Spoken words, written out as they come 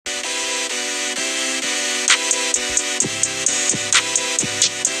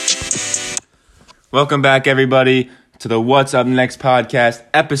Welcome back, everybody, to the What's Up Next podcast,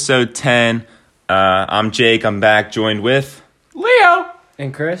 episode 10. I'm Jake. I'm back, joined with Leo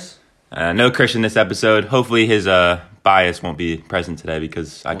and Chris. No Christian this episode. Hopefully his bias won't be present today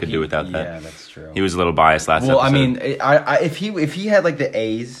because I could do without that. Yeah, that's true. He was a little biased last episode. Well, I mean, if he had like the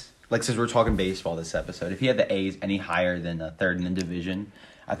A's, like since we're talking baseball this episode, if he had the A's any higher than third in the division,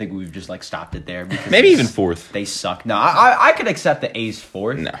 I think we've just like stopped it there. Because maybe even fourth. They suck. No, I could accept the A's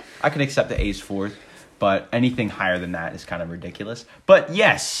fourth. No. I could accept the A's fourth. But anything higher than that is kind of ridiculous. But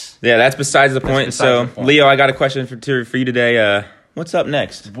yes. Yeah, that's besides the point. Leo, I got a question for you today. What's up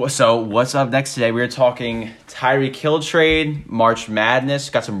next? So what's up next today? We're talking Tyreek Hill trade, March Madness.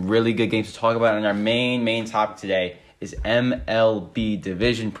 Got some really good games to talk about. And our main topic today is MLB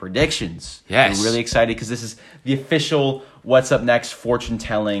division predictions. Yes. We're really excited because this is the official What's Up Next fortune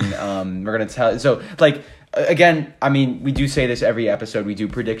telling. We're going to tell. So, like, again, I mean, we do say this every episode. We do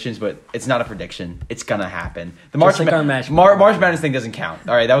predictions, but it's not a prediction. It's going to happen. The March Madness thing doesn't count.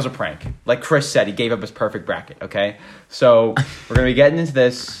 All right, that was a prank. Like Chris said, he gave up his perfect bracket, okay? So we're going to be getting into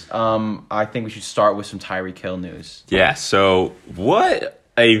this. I think we should start with some Tyreek Hill news. Yeah, so what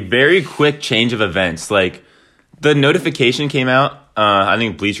a very quick change of events. Like, the notification came out, I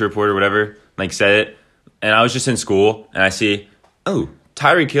think Bleacher Report or whatever, like, said it, and I was just in school, and I see,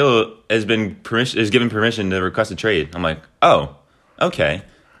 Tyreek Hill is given permission to request a trade. I'm like, oh, okay.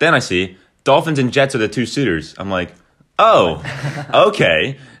 Then I see Dolphins and Jets are the two suitors. I'm like, oh,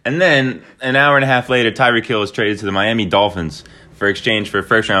 okay. And then an hour and a half later, Tyreek Hill was traded to the Miami Dolphins for exchange for a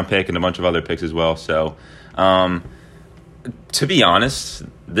first-round pick and a bunch of other picks as well. So, to be honest,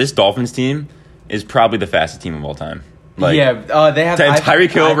 this Dolphins team is probably the fastest team of all time. Like, yeah, they have Tyreek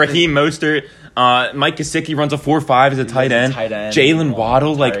Hill, Raheem Mostert. Mike Gesicki runs a 4.5 as a tight end. Jalen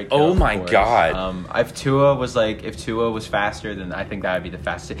Waddle, like, oh my god. If Tua was faster, then I think that would be the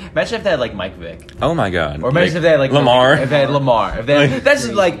fastest. Imagine if they had like Mike Vick. Oh my god. Or imagine if they had like Lamar. If they had Lamar. That's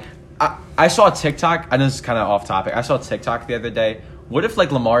like I saw a TikTok. I know this is kind of off topic. I saw a TikTok the other day. What if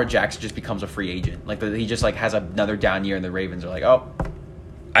like Lamar Jackson just becomes a free agent? Like he just like has another down year, and the Ravens are like,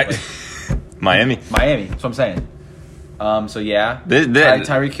 Miami. That's what I'm saying. So yeah,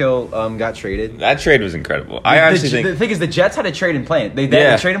 Tyreek Hill got traded. That trade was incredible. The thing is, the Jets had a trade in place. They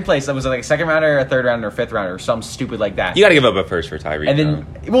had a trade in place that was like a second rounder, a third rounder, or fifth rounder, or something stupid like that. You got to give up a first for Tyreek. And then,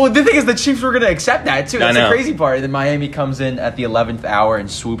 well, the thing is, the Chiefs were going to accept that too. That's the crazy part. And then Miami comes in at the 11th hour and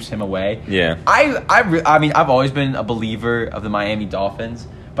swoops him away. Yeah. I mean, I've always been a believer of the Miami Dolphins.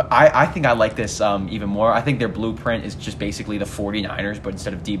 But I think I like this even more. I think their blueprint is just basically the 49ers, but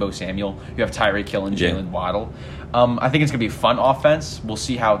instead of Deebo Samuel, you have Tyreek Hill and Jalen Waddle. I think it's going to be a fun offense. We'll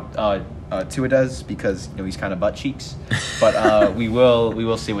see how Tua does because he's kind of butt cheeks. But we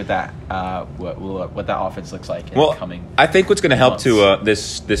will see what that offense looks like in the coming I think what's going to help months. Tua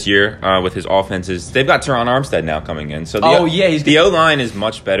this year with his offense is they've got Teron Armstead now coming in. So the O-line is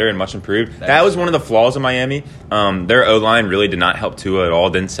much better and much improved. That was one of the flaws of Miami. Their O-line really did not help Tua at all.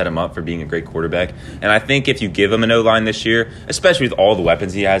 Didn't set him up for being a great quarterback. And I think if you give him an O-line this year, especially with all the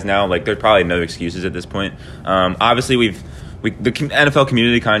weapons he has now, like there's probably no excuses at this point. Obviously, the NFL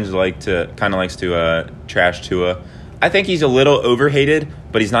community kind of likes to trash Tua. I think he's a little overhated,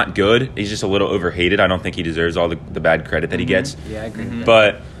 but he's not good. He's just a little overhated. I don't think he deserves all the bad credit that he gets. Yeah, I agree with that.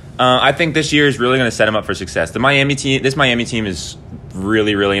 But I think this year is really going to set him up for success. This Miami team is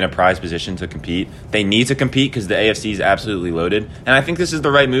really, really in a prize position to compete. They need to compete because the AFC is absolutely loaded. And I think this is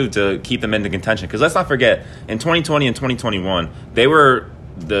the right move to keep them into contention. Because let's not forget, in 2020 and 2021, were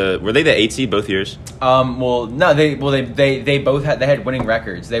they the 8 seed both years? They both had winning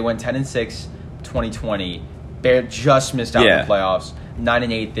records. They went 10-6 2020. They just missed out on the playoffs.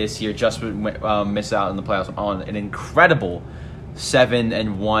 9-8 this year. Just missed out on the playoffs on an incredible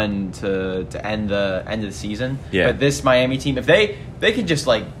 7-1 to end the season. Yeah. But this Miami team, if they could just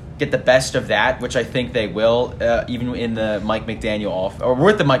like get the best of that, which I think they will, even in the Mike McDaniel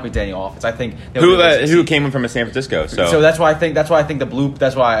with the Mike McDaniel offense, I think who came in from San Francisco. So that's why I think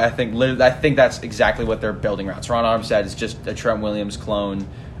that's exactly what they're building around. Teron Armstead is just a Trent Williams clone.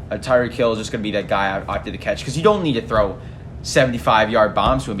 Tyreek Hill is just going to be that guy after the catch because you don't need to throw 75-yard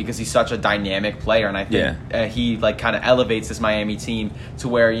bombs to him because he's such a dynamic player, and I think he like kind of elevates this Miami team to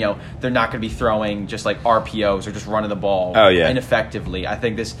where they're not going to be throwing just like RPOs or just running the ball ineffectively. I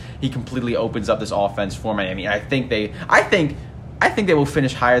think he completely opens up this offense for Miami. And I think they will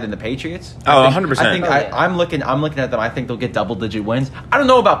finish higher than the Patriots. 100%. I think I'm looking at them. I think they'll get double-digit wins. I don't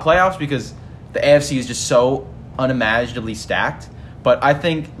know about playoffs because the AFC is just so unimaginably stacked. But I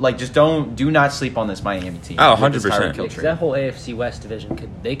think just do not sleep on this Miami team. Oh, 100%. That whole AFC West division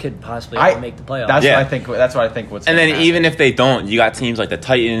could possibly make the playoffs. That's what I think. That's what I think. And then happen. Even if they don't, you got teams like the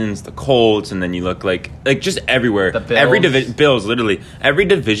Titans, the Colts, and then you look like just everywhere. The Bills. Bills, literally every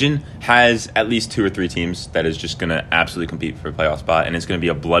division has at least 2 or 3 teams that is just going to absolutely compete for a playoff spot, and it's going to be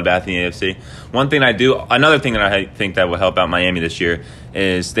a bloodbath in the AFC. Another thing that I think that will help out Miami this year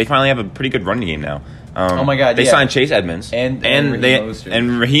is they finally have a pretty good running game now. Oh my God! They signed Chase Edmonds and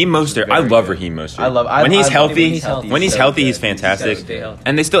Raheem Mostert. I love Raheem Mostert. When he's healthy, he's fantastic.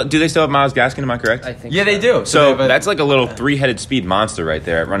 And they still have Myles Gaskin? Am I correct? I think they do. So that's like a little 3-headed speed monster right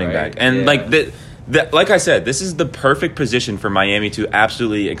there at running back. And like I said, this is the perfect position for Miami to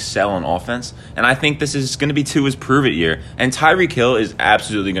absolutely excel on offense. And I think this is going to be Tua's prove-it year. And Tyreek Hill is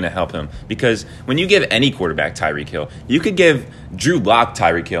absolutely going to help him. Because when you give any quarterback Tyreek Hill, you could give Drew Lock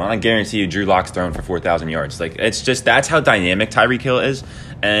Tyreek Hill, and I guarantee you Drew Lock's thrown for 4,000 yards. That's how dynamic Tyreek Hill is.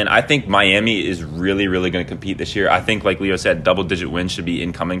 And I think Miami is really, really going to compete this year. I think, like Leo said, double-digit wins should be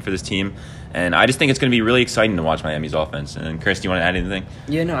incoming for this team. And I just think it's going to be really exciting to watch Miami's offense. And Chris, do you want to add anything?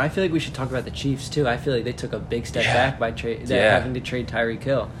 Yeah, no, I feel like we should talk about the Chiefs, too. I feel like they took a big step back by having to trade Tyreek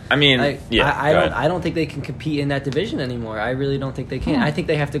Hill. I mean, I don't think they can compete in that division anymore. I really don't think they can. I think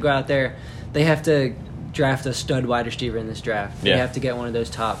they have to go out there. They have to draft a stud wide receiver in this draft. They have to get one of those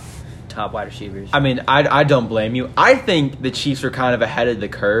top wide receivers. I mean, I don't blame you. I think the Chiefs are kind of ahead of the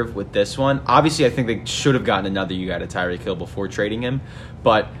curve with this one. Obviously, I think they should have gotten another you got a Tyreek Hill before trading him.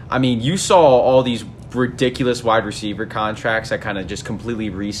 But, I mean, you saw all these ridiculous wide receiver contracts that kind of just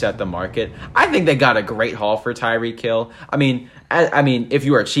completely reset the market. I think they got a great haul for Tyreek Hill. I mean, if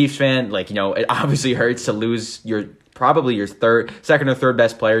you are a Chiefs fan, it obviously hurts to lose probably your second or third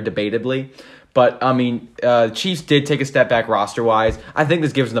best player, debatably. But, I mean, Chiefs did take a step back roster-wise. I think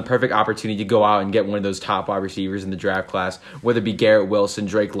this gives them the perfect opportunity to go out and get one of those top wide receivers in the draft class, whether it be Garrett Wilson,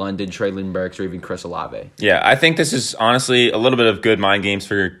 Drake London, Treylon Burks, or even Chris Olave. Yeah, I think this is honestly a little bit of good mind games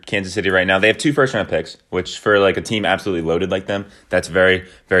for Kansas City right now. They have 2 first-round picks, which for a team absolutely loaded like them, that's very,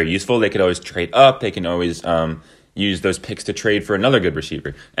 very useful. They could always trade up. They can always use those picks to trade for another good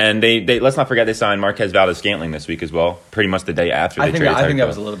receiver. And they let's not forget they signed Marquez Valdes-Scantling this week as well, pretty much the day after they traded. I think that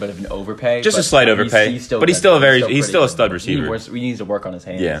was a little bit of an overpay. Just a slight overpay. He's still a stud receiver. He needs to work on his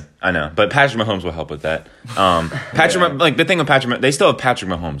hands. Yeah, I know. But Patrick Mahomes will help with that. The thing with Patrick, they still have Patrick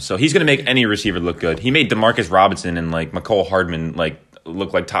Mahomes, so he's going to make any receiver look good. He made Demarcus Robinson and McCole Hardman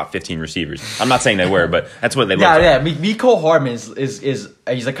look like top 15 receivers. I'm not saying they were, but that's what they look like. Yeah. Mecole Hardman is he's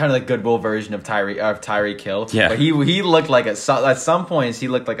kind of the Goodwill version of Tyreek Hill. Yeah. But he looked like at some points he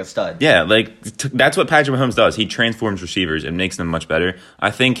looked like a stud. Yeah, that's what Patrick Mahomes does. He transforms receivers and makes them much better. I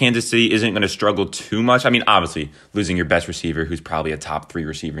think Kansas City isn't going to struggle too much. I mean, obviously, losing your best receiver, who's probably a top 3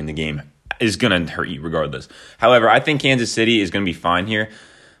 receiver in the game, is going to hurt you regardless. However, I think Kansas City is going to be fine here.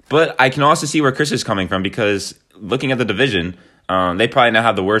 But I can also see where Chris is coming from because looking at the division, they probably now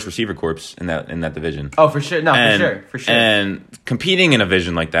have the worst receiver corps in that division. Oh, for sure. No, for sure. And competing in a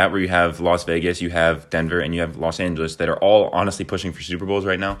division like that, where you have Las Vegas, you have Denver, and you have Los Angeles, that are all honestly pushing for Super Bowls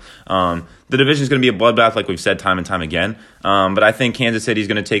right now. The division is going to be a bloodbath, like we've said time and time again. But I think Kansas City is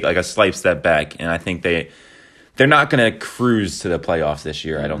going to take a slight step back, and I think they're not going to cruise to the playoffs this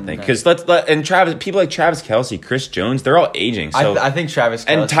year. I don't think because people like Travis Kelce, Chris Jones, they're all aging. So I think Travis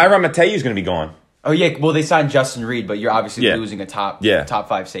Kelce and Tyrann Mathieu is going to be gone. Oh, yeah. Well, they signed Justin Reed, but you're obviously losing a top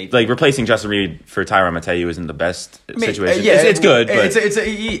 5 safety. Replacing Justin Reed for Tyrann Mathieu isn't the best situation. It's good.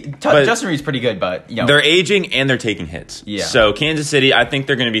 But Justin Reed's pretty good, but, they're aging and they're taking hits. Yeah. So, Kansas City, I think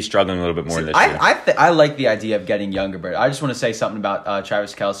they're going to be struggling a little bit more this year. I like the idea of getting younger, but I just want to say something about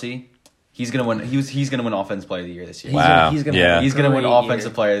Travis Kelce. He's gonna win. He's gonna win Offensive Player of the Year this year. Wow. He's gonna win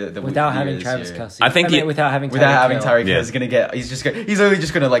Offensive Player of the Year without having Travis Kelce. I think without having Tyreek Hill, he's literally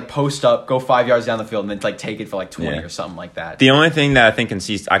just gonna post up, go 5 yards down the field, and then take it for 20 or something like that. The only thing that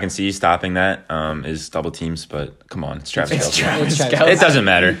I can see stopping that is double teams. But come on, it's Travis Kelce. It doesn't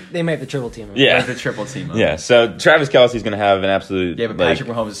matter. They might have the triple team. Yeah, the triple team. Yeah, so Travis Kelce is gonna have an absolute. Yeah, but Patrick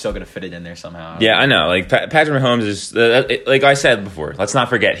Mahomes is still gonna fit it in there somehow. Yeah, I know. Patrick Mahomes is like I said before. Let's not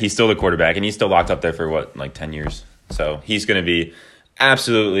forget he's still the quarterback and he's still locked up there for 10 years. So he's going to be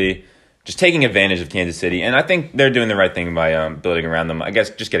absolutely just taking advantage of Kansas City. And I think they're doing the right thing by building around them. I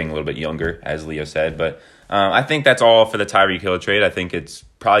guess just getting a little bit younger, as Leo said. But I think that's all for the Tyreek Hill trade. I think it's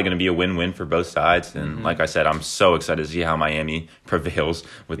probably going to be a win-win for both sides. And like I said, I'm so excited to see how Miami prevails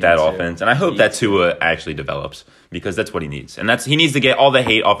with that offense. And I hope that Tua actually develops because that's what he needs. And he needs to get all the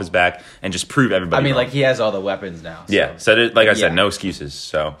hate off his back and just prove everybody wrong. He has all the weapons now. So. Yeah. So I said, no excuses.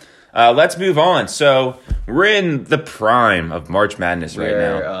 So let's move on. So we're in the prime of March Madness right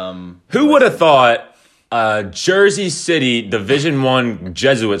now. Who would have thought Jersey City Division I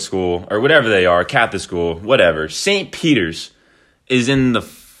Jesuit school, or whatever they are, Catholic school, whatever. St. Peter's is in the...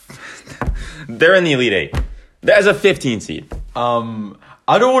 they're in the Elite Eight. As a 15 seed.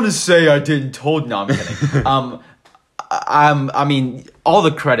 I don't want to say I didn't told... No, I'm kidding. I mean, all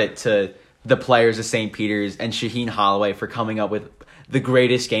the credit to the players of St. Peter's and Shaheen Holloway for coming up with the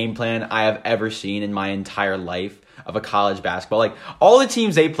greatest game plan I have ever seen in my entire life of a college basketball. Like, all the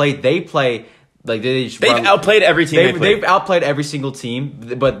teams they play... Like they've outplayed every team. They've outplayed every single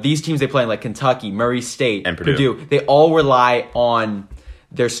team. But these teams they play, like Kentucky, Murray State, and Purdue, they all rely on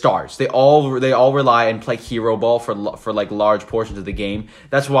their stars. They all rely and play hero ball for like large portions of the game.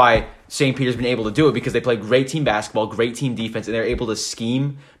 That's why St. Peter's been able to do it, because they play great team basketball, great team defense, and they're able to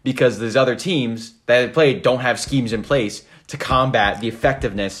scheme, because these other teams that they play don't have schemes in place to combat the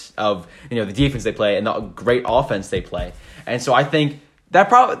effectiveness of the defense they play and the great offense they play. And so I think that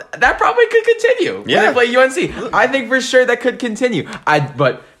probably could continue when they play UNC. I think for sure that could continue.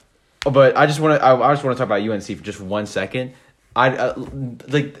 But I just want to talk about UNC for just 1 second.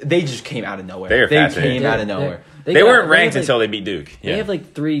 They just came out of nowhere. They came out of nowhere. They weren't ranked until they beat Duke. They have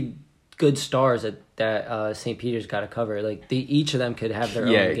like 3 good stars that St. Peter's got to cover. Like each of them could have their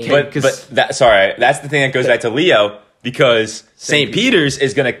own game. But that's the thing that goes back to Leo. Because St. Peter's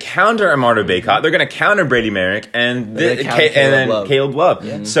is going to counter Amardo Bacot. They're going to counter Brady Merrick and then Caleb Love.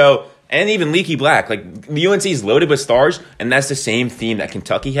 Yeah. So, and even Leaky Black. Like, UNC is loaded with stars, and that's the same theme that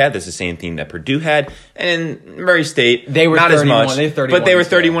Kentucky had. That's the same theme that Purdue had. And Murray State, they were not 31, as much, but they were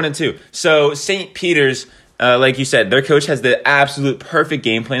 31-2. So, St. Peter's, like you said, their coach has the absolute perfect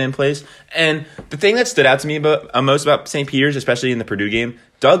game plan in place. And the thing that stood out to me most about St. Peter's, especially in the Purdue game,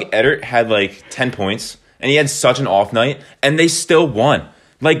 Doug Edert had like 10 points. And he had such an off night, and they still won.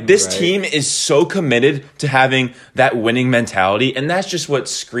 Like, this team is so committed to having that winning mentality, and that's just what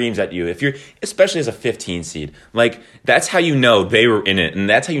screams at you. If you're, especially as a 15 seed, like, that's how you know they were in it, and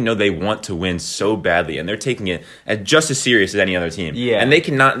that's how you know they want to win so badly, and they're taking it as just as serious as any other team. Yeah. And they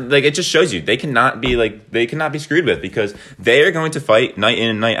cannot, like, it just shows you, they cannot be screwed with, because they are going to fight night in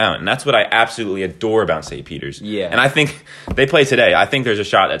and night out, and that's what I absolutely adore about St. Peter's. Yeah. And I think they play today. I think there's a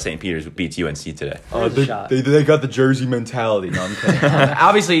shot that St. Peter's beats UNC today. They got the Jersey mentality. No, I'm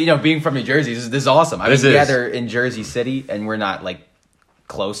kidding. Obviously, being from New Jersey, this is awesome. I mean, they're in Jersey City, and we're not like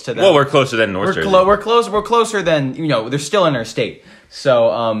close to them. Well, we're closer than North Jersey. We're closer than they're still in our state.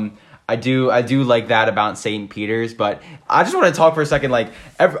 So I do like that about St. Peter's, but I just want to talk for a second. Like,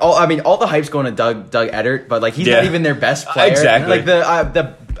 all the hype's going to Doug Edert, but like he's not even their best player. Exactly. Like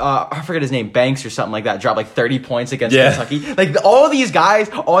I forget his name, Banks or something like that, dropped like 30 points against Kentucky. Like all of these guys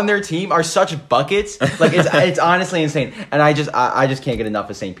on their team are such buckets. Like it's honestly insane. And I just can't get enough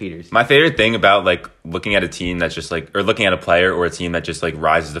of St. Peter's. My favorite thing about like looking at a team that's just like, or looking at a player or a team that just like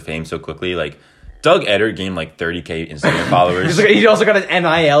rises to fame so quickly, like Doug Edert gained like 30K Instagram followers. He also got an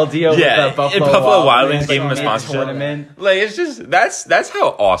NIL deal with the Buffalo Wild Wings gave him a sponsorship. Tournament. Like, it's just that's how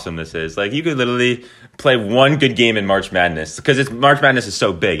awesome this is. Like, you could literally play one good game in March Madness, because March Madness is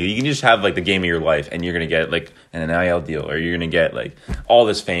so big. You can just have like the game of your life, and you're gonna get like an NIL deal, or you're gonna get like all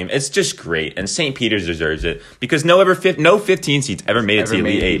this fame. It's just great, and St. Peter's deserves it, because no 15 seeds ever made it to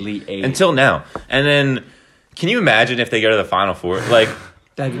Elite Eight until now. And then, can you imagine if they go to the Final Four? Like,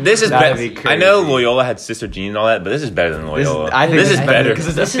 this is better. I know Loyola had Sister Jean and all that, but this is better than Loyola. This is better because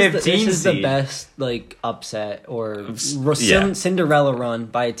it's a 15 seed. This is the best like upset or Cinderella run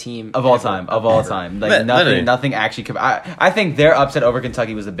by a team of all time. Like nothing actually. I think their upset over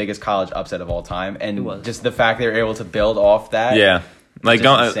Kentucky was the biggest college upset of all time, and just the fact they were able to build off that. Yeah, like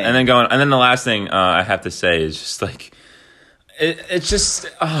and then the last thing I have to say is just like. It's just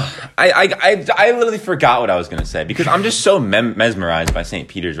I literally forgot what I was gonna say, because I'm just so mesmerized by St.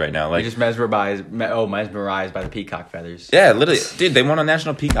 Peter's right now. Like, you're just mesmerized by the peacock feathers. Yeah, literally, dude. They won on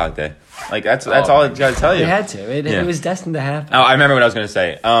National Peacock Day. Like that's all I gotta tell you. They had to. It was destined to happen. Oh, I remember what I was gonna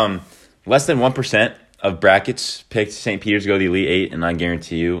say. Less than 1% of brackets picked St. Peter's to go to the Elite Eight, and I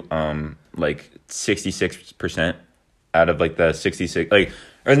guarantee you, like 66% out of like the 66, like.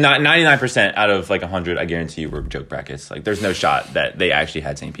 Or not 99% out of like 100, I guarantee you, were joke brackets. Like, there's no shot that they actually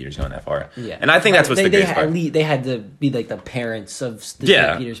had St. Peter's going that far. Yeah, and I think that's what's the greatest part. They had to be like the parents of the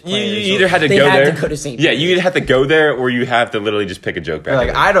St. Peter's players. You either had to go there. To go to St. Yeah, you either have to go there, or you have to literally just pick a joke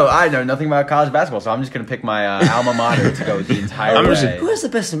bracket. Like, I know nothing about college basketball, so I'm just gonna pick my alma mater to go the entire way. Who has the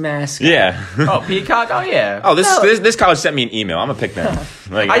best mascot? Yeah. Oh, Peacock. Oh yeah. Oh, this college sent me an email. I'm gonna pick them.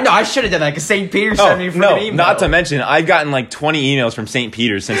 Like, I know I should have done that, because St. Peter's sent me an email. Not to mention, I've gotten like 20 emails from St. Peter's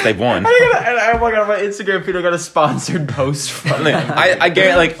Peters since they've won. Oh my god, on my Instagram feed, I got a sponsored post from them. I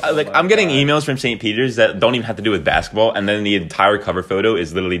get I'm getting emails from St. Peter's that don't even have to do with basketball, and then the entire cover photo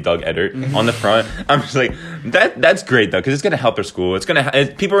is literally Doug Edert on the front. I'm just like, that's great though, because it's gonna help their school.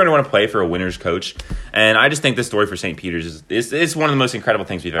 People are gonna want to play for a winner's coach, and I just think this story for St. Peter's is one of the most incredible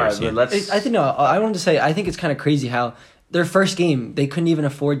things we've ever seen. I wanted to say, I think it's kind of crazy how their first game they couldn't even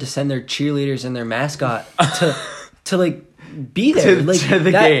afford to send their cheerleaders and their mascot to like be there to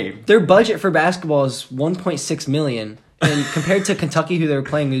the game. Their budget for basketball is $1.6 million, and compared to Kentucky, who they were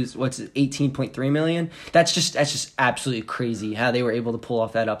playing, who's $18.3 million. That's just absolutely crazy how they were able to pull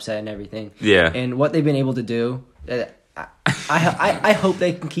off that upset and everything. Yeah, and what they've been able to do. I hope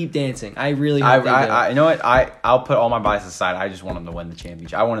they can keep dancing. I really hope they do. You know what? I'll put all my bias aside. I just want them to win the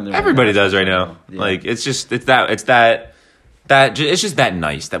championship. I want them to. Everybody does right now. Yeah. Like it's just that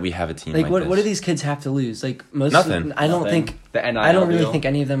nice that we have a team. Like what do these kids have to lose? Like nothing. I don't really think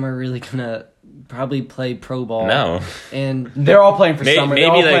any of them are really gonna probably play pro ball. No, and they're all playing for summer. They're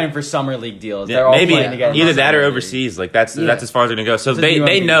all playing for summer league deals. Yeah, they're all maybe playing together. Either that or overseas. Like that's as far as they're gonna go. So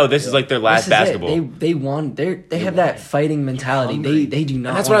they know this is like their last basketball. They won. They have that fighting mentality. They do not.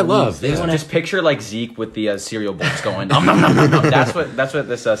 And that's what I love. They want to just picture like Zeke with the cereal bowls going. That's what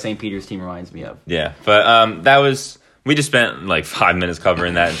this St. Peter's team reminds me of. Yeah, but we just spent like 5 minutes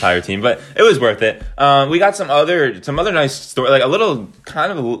covering that entire team, but it was worth it. We got some other nice story, like a little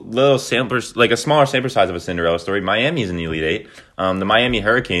samples, like a smaller sample size of a Cinderella story. Miami's in the Elite Eight. The Miami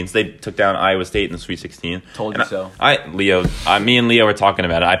Hurricanes, they took down Iowa State in the Sweet 16. Told you so. Me and Leo were talking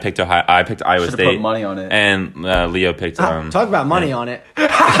about it. I picked Iowa State. Put money on it. And Leo picked. Talk about money on it.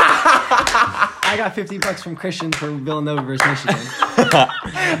 I got $50 from Christian for Villanova versus Michigan.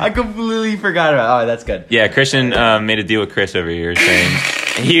 I completely forgot about it. Oh, that's good. Yeah, Christian made a deal with Chris over here saying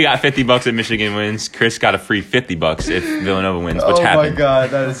he got $50 if Michigan wins. Chris got a free $50 if Villanova wins, which happened. Oh my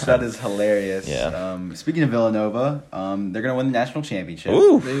god, that is hilarious. Yeah. Speaking of Villanova, they're gonna win the national championship.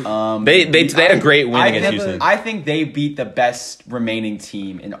 Ooh. They had a great win against Houston. I think they beat the best remaining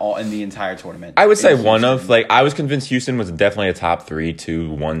team in the entire tournament. I would say I was convinced Houston was definitely a top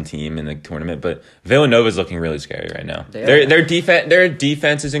 3-2-1 team in the tournament, but Villanova's looking really scary right now. Their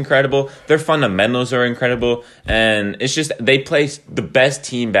defense is incredible. Their fundamentals are incredible, and it's just they play the best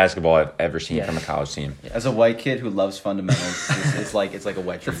team basketball I've ever seen from a college team. As a white kid who loves fundamentals, it's like a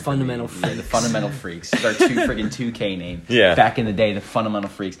wet dream. The fundamental freaks. Yeah, the fundamental freaks. It's our friggin' 2K name. Yeah. Back in the day, the fundamental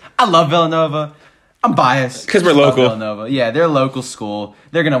freaks. I love Villanova. I'm biased. Because we're local. Villanova. Yeah, they're a local school.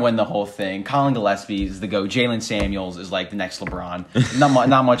 They're going to win the whole thing. Colin Gillespie is the GOAT. Jalen Samuels is like the next LeBron.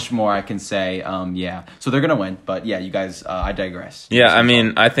 Not much more I can say. Yeah. So they're going to win. But yeah, you guys, I digress. Yeah, I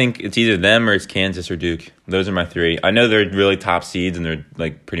mean, I think it's either them or it's Kansas or Duke. Those are my three. I know they're really top seeds and they're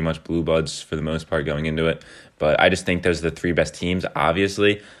like pretty much blue bloods for the most part going into it. But I just think those are the three best teams,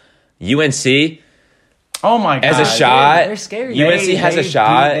 obviously. UNC... Oh my god! As a shot, they're scary. UNC has a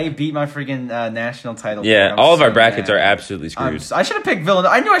shot. They beat my freaking national title. Yeah, all of our brackets are absolutely screwed. I should have picked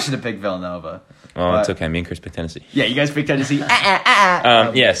Villanova. I knew I should have picked Villanova. Oh, it's okay. Me and Chris picked Tennessee. Yeah, you guys picked Tennessee.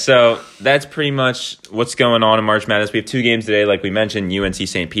 Yeah, so that's pretty much what's going on in March Madness. We have 2 games today, like we mentioned. UNC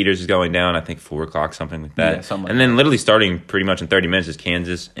St. Peter's is going down. I think 4:00, something like that. Yeah, and then literally starting pretty much in 30 minutes is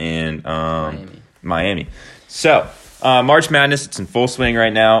Kansas and Miami. So. March Madness, it's in full swing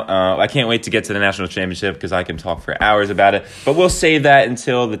right now. I can't wait to get to the national championship because I can talk for hours about it. But we'll save that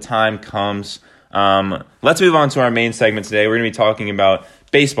until the time comes. Let's move on to our main segment today. We're going to be talking about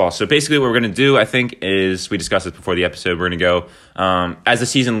baseball. So basically what we're going to do, I think, is we discussed this before the episode. We're going to go, as the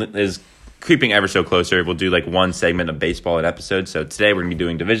season is creeping ever so closer, we'll do like one segment of baseball an episode. So today we're going to be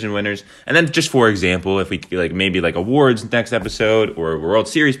doing division winners. And then just for example, if we like maybe like awards next episode or World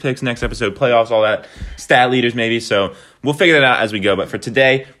Series picks next episode, playoffs, all that, stat leaders maybe. So we'll figure that out as we go. But for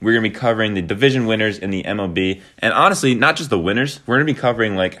today, we're going to be covering the division winners in the MLB. And honestly, not just the winners. We're going to be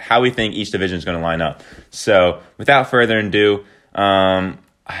covering like how we think each division is going to line up. So without further ado,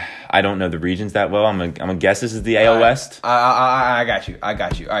 I don't know the regions that well. I'm gonna guess this is the AL West. I got you.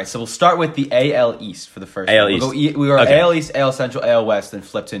 All right, so we'll start with the AL East for the first AL one. East. We are AL East, AL Central, AL West, then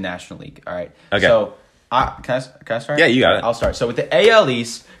flip to National League. All right. Okay. So, can I start? Yeah, you got it. I'll start. So with the AL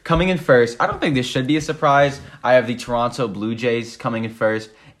East coming in first, I don't think this should be a surprise. I have the Toronto Blue Jays coming in first.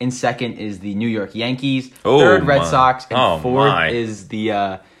 In second is the New York Yankees. Third, Red Sox. And fourth is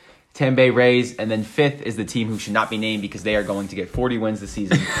the Tampa Bay Rays, and then fifth is the team who should not be named because they are going to get 40 wins this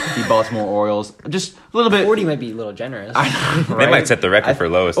season, the Baltimore Orioles. Just a little bit. 40 might be a little generous. Right? They might set the record for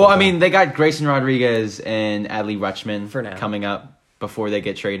lowest. Well, I mean, they got Grayson Rodriguez and Adley Rutschman for now coming up before they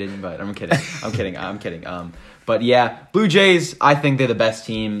get traded, but I'm kidding. I'm kidding. But yeah, Blue Jays, I think they're the best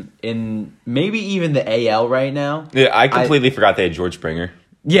team in maybe even the AL right now. Yeah, I completely forgot they had George Springer.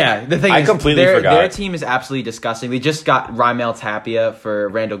 Yeah, the thing I is, completely forgot. Their team is absolutely disgusting. They just got Raimel Tapia for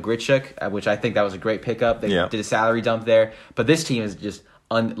Randall Grichuk, which I think that was a great pickup. They did a salary dump there, but this team is just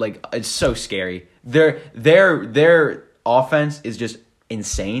it's so scary. Their offense is just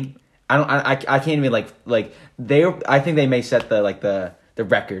insane. I can't even I think they may set the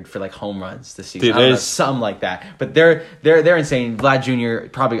record for home runs this season. Dude, something like that. But they're insane. Vlad Jr.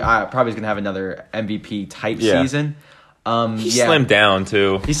 probably is gonna have another MVP type season. He slimmed down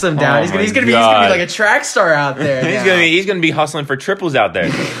too. He slimmed down. He's gonna be like a track star out there. He's gonna be hustling for triples out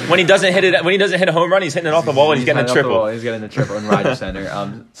there. When he doesn't hit a home run, he's hitting it off the wall and he's getting a triple. He's getting a triple in Rogers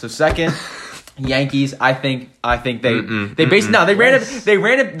Center. So second, Yankees. I think they're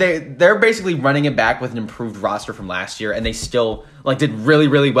basically running it back with an improved roster from last year, and they still did really,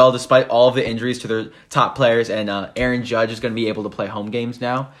 really well despite all of the injuries to their top players. And Aaron Judge is going to be able to play home games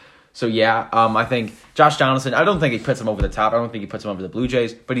now. So I think Josh Donaldson, I don't think he puts him over the top. I don't think he puts him over the Blue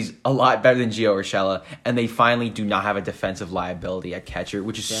Jays, but he's a lot better than Gio Urshela. And they finally do not have a defensive liability at catcher,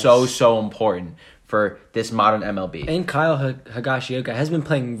 which is so important for this modern MLB. And Kyle Higashioka has been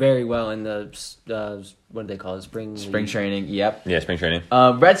playing very well in the what do they call it? Spring training. Yep. Yeah, spring training.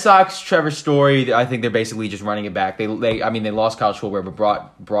 Red Sox, Trevor Story. I think they're basically just running it back. They lost Kyle Schwarber,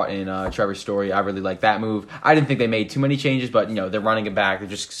 but brought in Trevor Story. I really like that move. I didn't think they made too many changes, but they're running it back. They're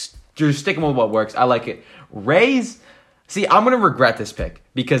just sticking with what works. I like it. Rays. See, I'm going to regret this pick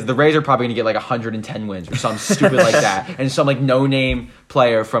because the Rays are probably going to get 110 wins or something stupid like that. And some no-name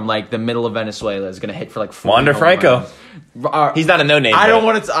player from the middle of Venezuela is going to hit for 40 Wander Franco. He's not a no-name. I don't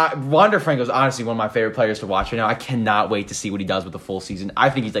want to. Wander Franco is honestly one of my favorite players to watch right now. I cannot wait to see what he does with the full season. I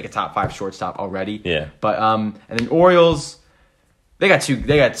think he's a top 5 shortstop already. Yeah. But and then Orioles. They got two.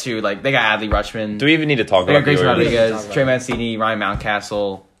 They got Adley Rutschman. Do we even need to talk about Grayson Rodriguez, Trey Mancini, Ryan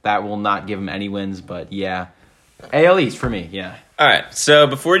Mountcastle? That will not give him any wins, but yeah. AL East for me, yeah. All right, so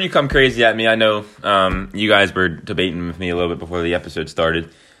before you come crazy at me, I know you guys were debating with me a little bit before the episode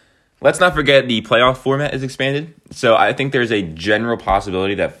started. Let's not forget the playoff format is expanded. So I think there's a general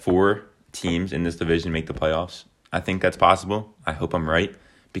possibility that 4 teams in this division make the playoffs. I think that's possible. I hope I'm right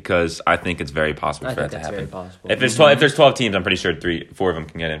because I think it's very possible for that to happen. Very possible. If there's 12 teams, I'm pretty sure 4 of them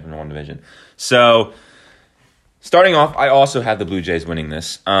can get in from one division. So starting off, I also have the Blue Jays winning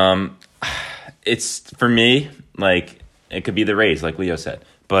this. It's for me, it could be the Rays, like Leo said.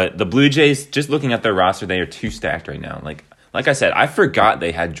 But the Blue Jays, just looking at their roster, they are too stacked right now. Like I said, I forgot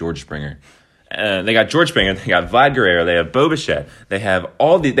they had George Springer. They got George Springer, they got Vlad Guerrero, they have Bo Bichette, they have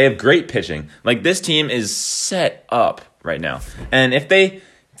great pitching. This team is set up right now. And if they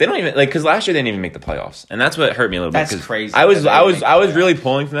don't even because last year they didn't even make the playoffs, and that's what hurt me a little bit. That's crazy. I was really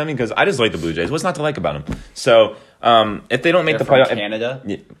pulling for them because I just like the Blue Jays. What's not to like about them? So if they don't make the playoffs, Canada.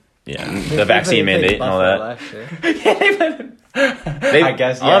 Yeah, the vaccine mandate and all that. I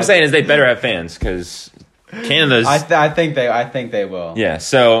guess. All I'm saying is they better have fans because Canada's. I think they will. Yeah.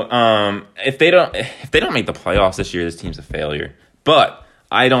 So if they don't make the playoffs this year, this team's a failure. But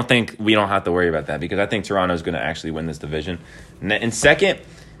I don't think we don't have to worry about that because I think Toronto's going to actually win this division. And second,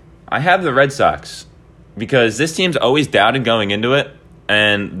 I have the Red Sox because this team's always doubted going into it.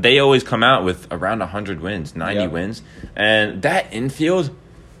 And they always come out with around 100 wins, 90 wins. And that infield,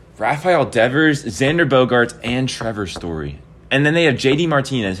 Rafael Devers, Xander Bogaerts, and Trevor Story. And then they have J.D.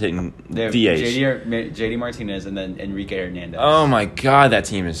 Martinez hitting DH. J.D. Martinez and then Enrique Hernandez. Oh, my God. That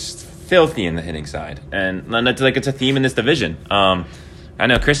team is filthy in the hitting side. And it's a theme in this division. I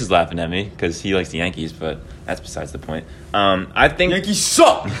know Chris is laughing at me because he likes the Yankees, but that's besides the point. I think Yankees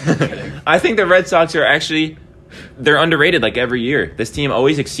suck! I think the Red Sox are actually... They're underrated every year. This team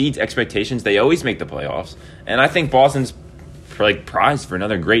always exceeds expectations. They always make the playoffs. And I think Boston's prized for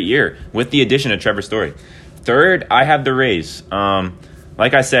another great year with the addition of Trevor Story. Third, I have the Rays.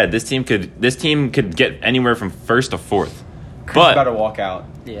 Like I said, this team could get anywhere from first to fourth. Chris is about to walk out.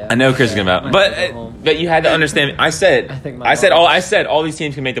 Yeah, I know Chris is gonna but you had to understand. I said all these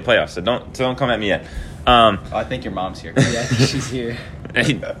teams can make the playoffs. So don't come at me yet. I think your mom's here. Yeah, I think she's here.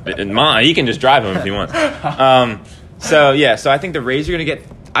 Mom, he can just drive him if he wants. So I think the Rays are gonna get.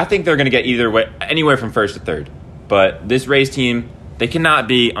 I think they're gonna get anywhere from first to third. But this Rays team, they cannot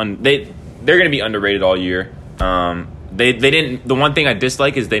be they're going to be underrated all year. They didn't. The one thing I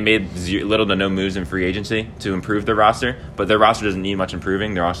dislike is they made little to no moves in free agency to improve their roster. But their roster doesn't need much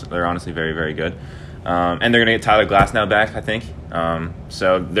improving. They're honestly very, very good. And they're going to get Tyler Glasnow back, I think.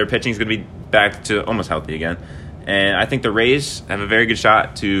 So their pitching is going to be back to almost healthy again. And I think the Rays have a very good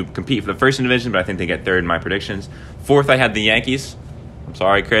shot to compete for the first division, but I think they get third in my predictions. Fourth, I had the Yankees. I'm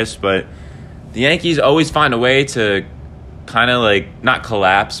sorry, Chris, but the Yankees always find a way to kind of not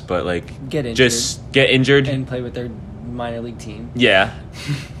collapse, but get injured. just get injured and play with their minor league team. Yeah,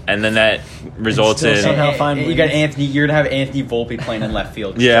 And then that results in you got Anthony. You're gonna have Anthony Volpe playing in left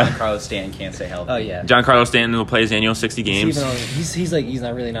field. Yeah, Giancarlo Stanton can't stay healthy. Oh yeah, Giancarlo Stanton will play his annual 60 games. He's not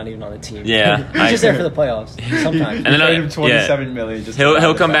even on the team. Yeah, he's just there for the playoffs sometimes. And then paid him $27 million.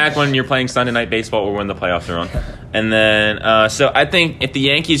 He'll come back when you're playing Sunday night baseball or when the playoffs are on. And then so I think if the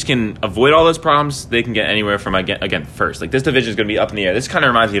Yankees can avoid all those problems, they can get anywhere from again first. Like this division is going to be up in the air. This kind of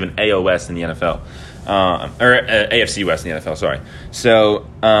reminds me of an AL West in the NFL. Or AFC West in the NFL, sorry. So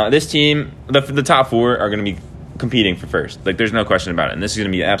this team, the top four are going to be competing for first. Like, there's no question about it. And this is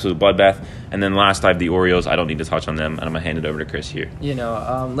going to be an absolute bloodbath. And then last, I have the Orioles. I don't need to touch on them. And I'm going to hand it over to Chris here. You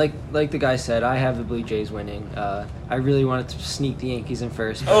know, like the guy said, I have the Blue Jays winning. I really wanted to sneak the Yankees in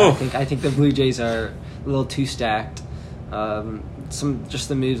first. But I think the Blue Jays are a little too stacked. Just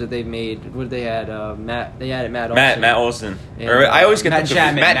the moves that they've made. What did they add? They added Matt Olson. Matt Olson. And, I always get Matt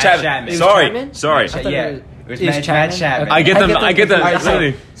Chapman. Matt Chapman. Sorry. It was Matt Chapman. I get them.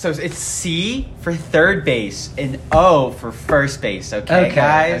 Right, so it's C for third base and O for first base. Okay,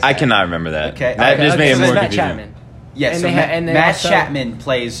 guys. I cannot remember that. Okay. That just made it more Matt confusing. Chapman. Yes. Matt Chapman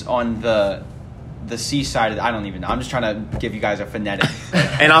plays on the C side of I don't even know. I'm just trying to give you guys a phonetic.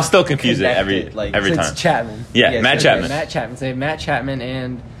 And I'll still confuse it every time. It's Chapman. Yeah, Matt Chapman. Matt Chapman. Say Matt Chapman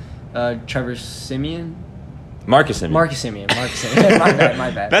and Trevor Simeon. Marcus Simeon.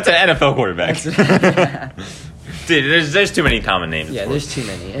 My bad. That's an NFL quarterback. Dude, there's too many common names. Yeah, there's too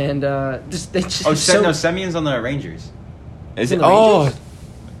many. And Simeon's on the Rangers. Is it?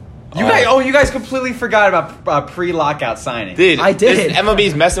 You guys completely forgot about pre-lockout signing. Dude, I did.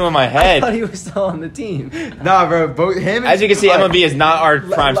 MLB's messing with my head. I thought he was still on the team. Nah, bro. Both him. As you can see, MLB is not our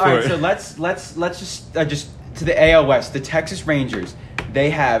prime sport. So let's just to the AL West. The Texas Rangers. They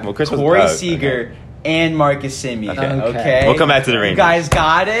have Corey Seager and Marcus Simeon. Okay. We'll come back to the Rangers. You guys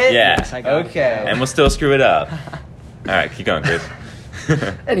got it? Yeah. Yes, I got it. And we'll still screw it up. All right, keep going, Chris.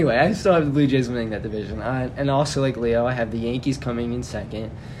 Anyway, I still have the Blue Jays winning that division. And also, like Leo, I have the Yankees coming in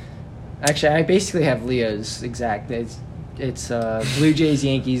second. Actually, I basically have Leo's exact. It's Blue Jays,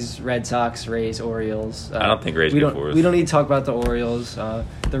 Yankees, Red Sox, Rays, Orioles. I don't think Rays we get fourth. We don't need to talk about the Orioles. The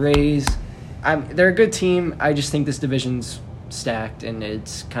Rays, they're a good team. I just think this division's stacked, and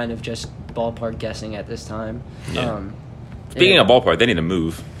it's kind of just ballpark guessing at this time. Yeah. Speaking of ballpark, they need to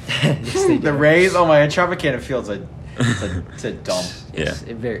move. Yes, the Rays, oh my God, Tropicana Field's it's a dump. Yeah,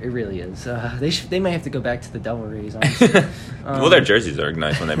 it really is. They might have to go back to the Devil Rays. Honestly. Well, their jerseys are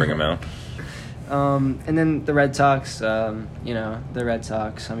nice when they bring them out. And then the Red Sox. The Red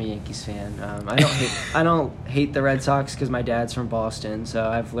Sox. I'm a Yankees fan. I don't hate the Red Sox because my dad's from Boston, so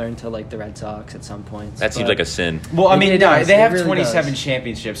I've learned to like the Red Sox at some point. That seems like a sin. Well, I mean, they have really 27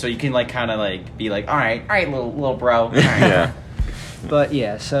 championships, so you can kind of be like, all right, little bro. All right. Yeah. But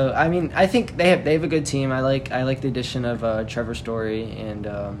yeah, so I mean, I think they have a good team. I like the addition of Trevor Story and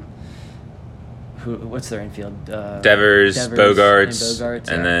what's their infield? Devers, Bogarts,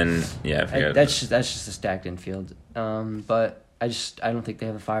 and then I forget. That's just a stacked infield. But I don't think they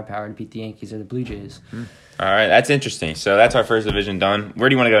have the firepower to beat the Yankees or the Blue Jays. All right, that's interesting. So that's our first division done. Where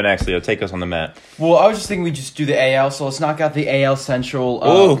do you want to go next, Leo? Take us on the map. Well, I was just thinking we just do the AL, so let's knock out the AL Central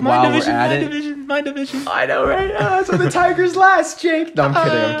while we're at it. My division. I know, right? So the Tigers last, Jake. No,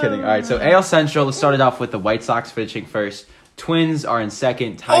 I'm kidding. All right, so AL Central, let's start it off with the White Sox finishing first. Twins are in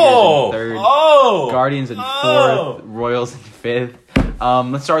second, Tigers in third, Guardians in fourth, Royals in fifth.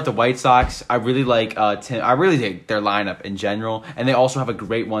 Let's start with the White Sox. I really like I really dig their lineup in general, and they also have a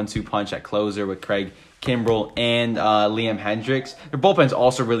great 1-2 punch at closer with Craig Kimbrell and Liam Hendricks. Their bullpen's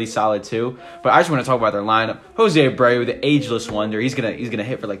also really solid too. But I just want to talk about their lineup. Jose Abreu, the ageless wonder. He's gonna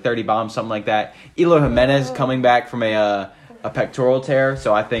hit for like 30 bombs, something like that. Eloy Jimenez coming back from a pectoral tear,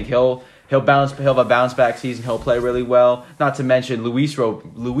 so I think he'll have a bounce back season. He'll play really well. Not to mention Luis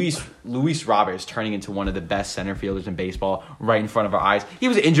Robert is turning into one of the best center fielders in baseball right in front of our eyes. He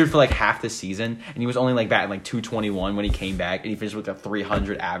was injured for like half the season, and he was only batting like 221 when he came back, and he finished with a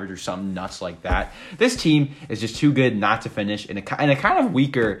 300 average or something nuts like that. This team is just too good not to finish in a kind of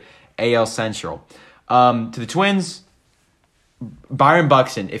weaker AL Central. To the Twins, Byron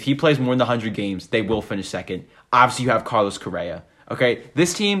Buxton, if he plays more than 100 games, they will finish second. Obviously, you have Carlos Correa. Okay,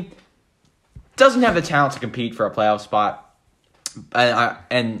 this team doesn't have the talent to compete for a playoff spot,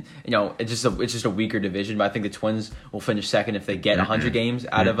 and it's just a weaker division. But I think the Twins will finish second if they get 100 games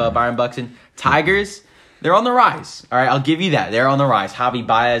out of Byron Buxton. Tigers, they're on the rise. All right, I'll give you that. They're on the rise. Javi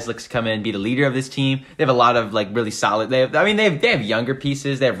Baez looks to come in and be the leader of this team. They have a lot of really solid. They have younger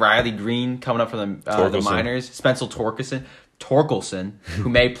pieces. They have Riley Green coming up from the minors. Spencer Torkelson, who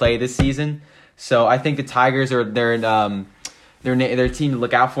may play this season. So I think the Tigers are their team to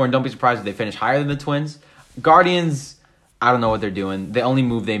look out for, and don't be surprised if they finish higher than the Twins. Guardians, I don't know what they're doing. The only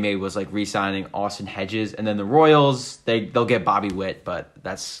move they made was like re-signing Austin Hedges, and then the Royals, they'll get Bobby Witt, but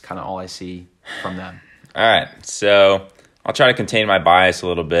that's kind of all I see from them. All right, so I'll try to contain my bias a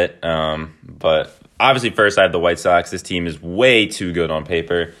little bit, but obviously first I have the White Sox. This team is way too good on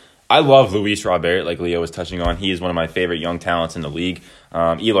paper. I love Luis Robert, like Leo was touching on. He is one of my favorite young talents in the league.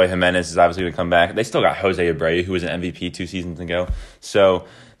 Eloy Jimenez is obviously going to come back. They still got Jose Abreu, who was an MVP 2 seasons ago. So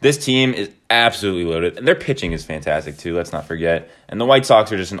this team is absolutely loaded. And their pitching is fantastic, too. Let's not forget. And the White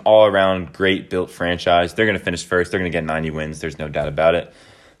Sox are just an all-around great built franchise. They're going to finish first. They're going to get 90 wins. There's no doubt about it.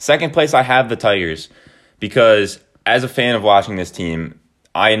 Second place, I have the Tigers because as a fan of watching this team,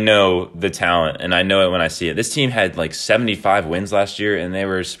 I know the talent, and I know it when I see it. This team had like 75 wins last year, and they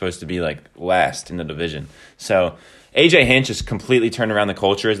were supposed to be like last in the division. So AJ Hinch has completely turned around the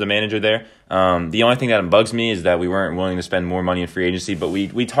culture as the manager there. The only thing that bugs me is that we weren't willing to spend more money in free agency, but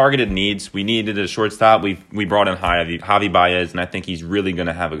we targeted needs. We needed a shortstop. We brought in Javi Baez, and I think he's really going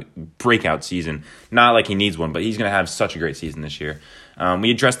to have a breakout season. Not like he needs one, but he's going to have such a great season this year.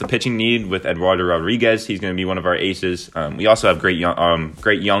 We addressed the pitching need with Eduardo Rodriguez. He's going to be one of our aces. We also have great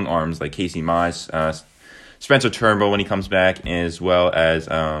young arms like Casey Mize, Spencer Turnbull when he comes back, as well as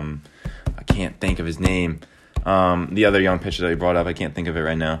I can't think of his name. The other young pitcher that we brought up, I can't think of it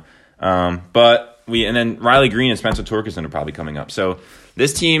right now. And then Riley Green and Spencer Torkelson are probably coming up. So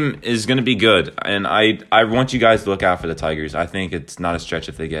this team is going to be good, and I want you guys to look out for the Tigers. I think it's not a stretch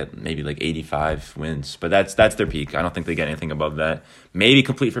if they get maybe like 85 wins, but that's their peak. I don't think they get anything above that. Maybe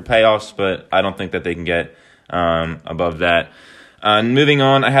complete for playoffs, but I don't think that they can get above that. Moving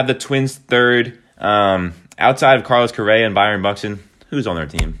on, I have the Twins third. Outside of Carlos Correa and Byron Buxton, who's on their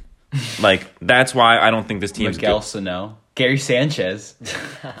team? Like, that's why I don't think this team's Miguel Sano, Gary Sanchez.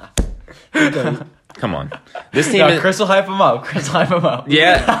 Come on. This team Chris will hype him up.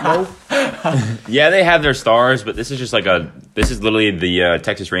 Yeah. Yeah, they have their stars, but this is just this is literally the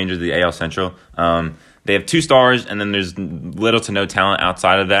Texas Rangers, the AL Central. They have 2 stars, and then there's little to no talent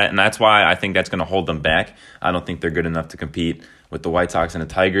outside of that, and that's why I think that's going to hold them back. I don't think they're good enough to compete with the White Sox and the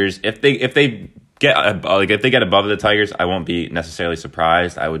Tigers. If they get above the Tigers, I won't be necessarily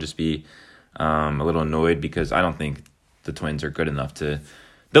surprised. I would just be a little annoyed because I don't think the Twins are good enough to.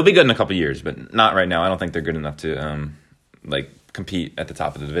 They'll be good in a couple of years, but not right now. I don't think they're good enough to compete at the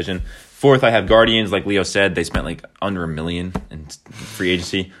top of the division. Fourth, I have Guardians. Like Leo said, they spent like under $1 million in free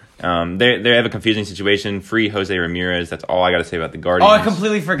agency. They have a confusing situation. Free Jose Ramirez. That's all I got to say about the Guardians. Oh, I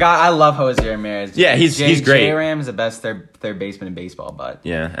completely forgot. I love Jose Ramirez. Yeah, he's great. J-Ram is the best third baseman in baseball, but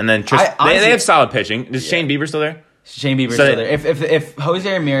yeah, and then they have solid pitching. Is Shane Bieber still there? Shane Bieber's still there. If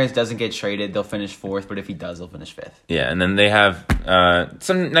Jose Ramirez doesn't get traded, they'll finish 4th, but if he does, they'll finish 5th. Yeah, and then they have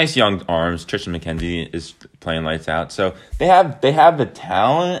some nice young arms. Tristan McKenzie is playing lights out. So they have the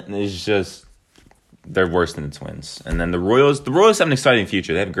talent, and it's just they're worse than the Twins. And then the Royals have an exciting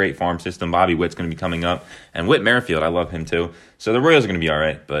future. They have a great farm system. Bobby Witt's going to be coming up. And Whit Merrifield, I love him too. So the Royals are going to be all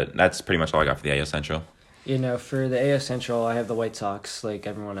right, but that's pretty much all I got for the AL Central. You know, for the AL Central, I have the White Sox like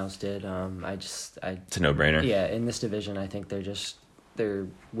everyone else did. It's a no-brainer. Yeah, in this division, I think they're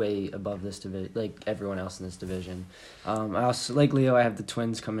way above this division, like everyone else in this division. I also, like Leo, I have the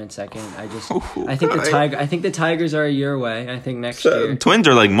Twins coming in second. I think the Tigers are a year away. I think next year. Twins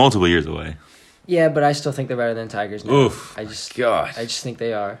are like multiple years away. Yeah, but I still think they're better than Tigers now. Oof. I just think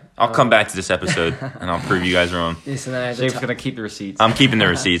they are. I'll come back to this episode and I'll prove you guys wrong. Yes, and then I have Jake's gonna keep the receipts. I'm keeping the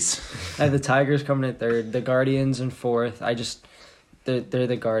receipts. I have the Tigers coming in third, the Guardians in 4th. They're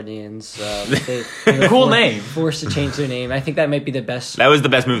the Guardians. They're cool name. Forced to change their name. I think that might be the best. That was the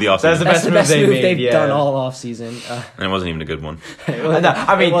best move of the offseason. That's the best move they've done all offseason. And it wasn't even a good one.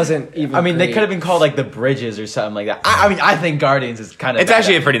 It wasn't even. I mean, they could have been called like the Bridges or something like that. I think Guardians is kind of. It's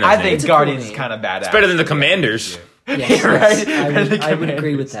actually a pretty nice name. I think Guardians is kind of badass. It's better than the Commanders. Yes, right? I would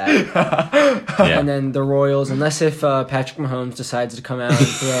agree with that. Yeah. And then the Royals, unless if Patrick Mahomes decides to come out and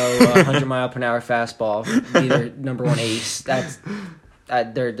throw a 100-mile-per-hour fastball, be their number 1 ace,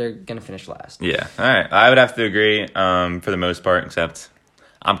 they're gonna finish last. Yeah, all right. I would have to agree for the most part, except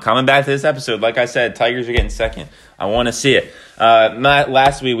I'm coming back to this episode. Like I said, Tigers are getting second. I want to see it.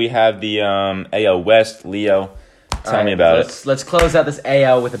 Last week we have the AL West. Leo, tell me about it. Let's close out this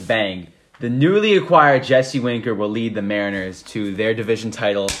AL with a bang. The newly acquired Jesse Winker will lead the Mariners to their division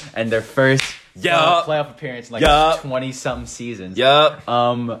title and their first playoff appearance in 20-something seasons.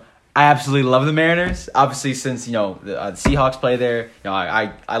 I absolutely love the Mariners. Obviously, since the Seahawks play there,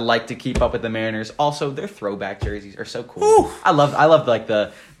 I like to keep up with the Mariners. Also, their throwback jerseys are so cool. Ooh. I love like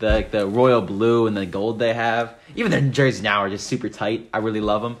the royal blue and the gold they have. Even their jerseys now are just super tight. I really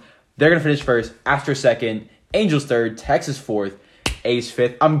love them. They're gonna finish first, Astros second, Angels third, Texas fourth, A's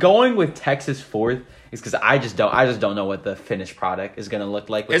fifth. I'm going with Texas fourth, is because I just don't know what the finished product is going to look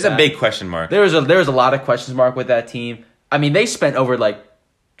like. There's a big question mark. There was a lot of questions mark with that team. I mean, they spent over like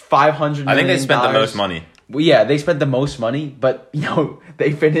 $500 million. I think they spent the most money. Well, yeah, they spent the most money, but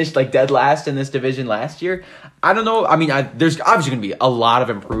they finished like dead last in this division last year. I don't know. I mean, there's obviously going to be a lot of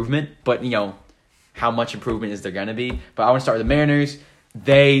improvement, but how much improvement is there going to be? But I want to start with the Mariners.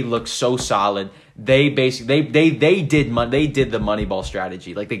 They look so solid. They basically they did the Moneyball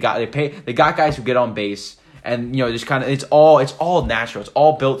strategy. Like they got guys who get on base, and just kind of it's all natural. It's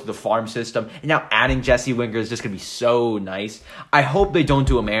all built through the farm system. And now adding Jesse Winker is just gonna be so nice. I hope they don't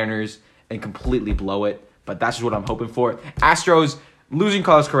do a Mariners and completely blow it, but that's just what I'm hoping for. Astros losing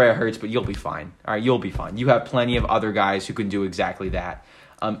Carlos Correa hurts, but you'll be fine. All right, you'll be fine. You have plenty of other guys who can do exactly that.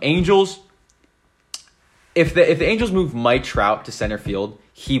 Angels. If the Angels move Mike Trout to center field,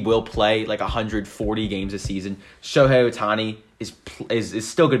 he will play like 140 games a season. Shohei Ohtani is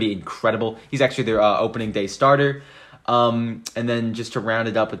still going to be incredible. He's actually their opening day starter. And then just to round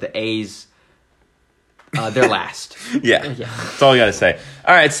it up with the A's, they're last. Yeah, that's all I got to say.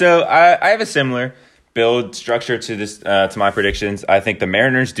 All right, so I have a similar build structure to this to my predictions. I think the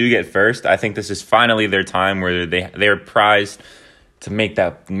Mariners do get first. I think this is finally their time where they're prized to make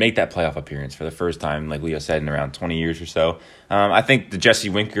that playoff appearance for the first time, like Leo said, in around 20 years or so. I think the Jesse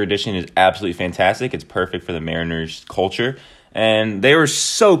Winker addition is absolutely fantastic. It's perfect for the Mariners' culture. And they were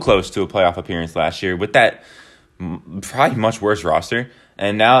so close to a playoff appearance last year with that probably much worse roster.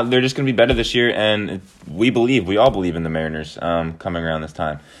 And now they're just going to be better this year. And we all believe in the Mariners coming around this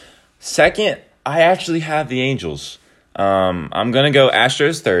time. Second, I actually have the Angels. I'm going to go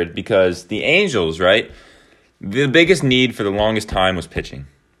Astros third because the Angels, right? The biggest need for the longest time was pitching.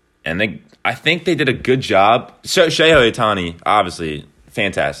 And I think they did a good job. Shohei Ohtani, obviously,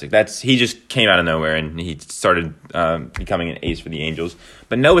 fantastic. He just came out of nowhere, and he started becoming an ace for the Angels.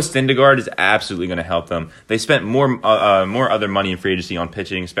 But Noah Syndergaard is absolutely going to help them. They spent more other money in free agency on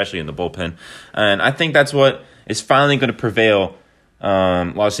pitching, especially in the bullpen. And I think that's what is finally going to prevail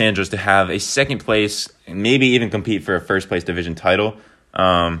Los Angeles to have a second place, and maybe even compete for a first-place division title.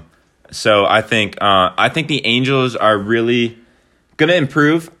 So I think the Angels are really gonna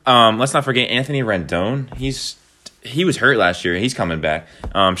improve. Let's not forget Anthony Rendon. He was hurt last year. He's coming back.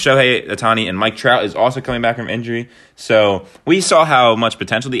 Shohei Ohtani and Mike Trout is also coming back from injury. So we saw how much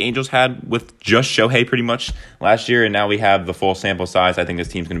potential the Angels had with just Shohei pretty much last year, and now we have the full sample size. I think this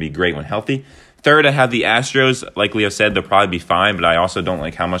team's gonna be great when healthy. Third, I have the Astros. Like Leo said, they'll probably be fine, but I also don't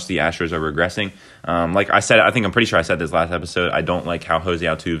like how much the Astros are regressing. Like I said, I'm pretty sure I said this last episode, I don't like how Jose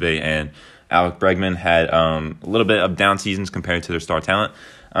Altuve and Alec Bregman had a little bit of down seasons compared to their star talent.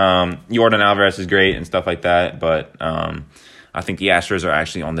 Yordan Alvarez is great and stuff like that, but I think the Astros are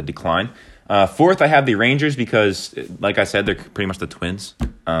actually on the decline. Fourth, I have the Rangers because, like I said, they're pretty much the Twins.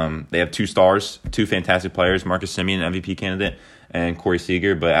 They have two stars, two fantastic players, Marcus Semien, MVP candidate, and Corey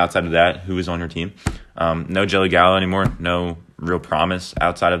Seager. But outside of that, who is on your team? No Joey Gallo anymore. No real promise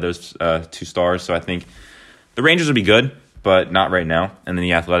outside of those two stars. So I think the Rangers will be good, but not right now. And then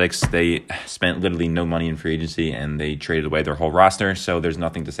the Athletics, they spent literally no money in free agency, and they traded away their whole roster. So there's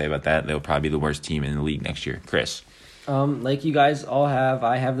nothing to say about that. They'll probably be the worst team in the league next year. Chris? Like you guys all have,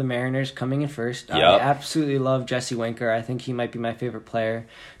 I have the Mariners coming in first. Yep. I absolutely love Jesse Winker. I think he might be my favorite player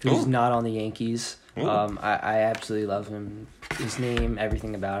who's not on the Yankees. I absolutely love him. His name,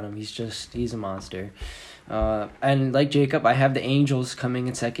 everything about him. He's a monster. And like Jacob, I have the Angels coming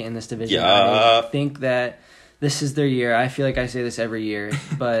in second in this division. Yeah. I think that this is their year. I feel like I say this every year,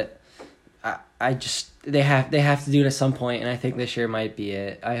 but I just they have to do it at some point, and I think this year might be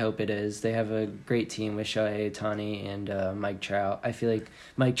it. I hope it is. They have a great team with Shohei Ohtani and Mike Trout. I feel like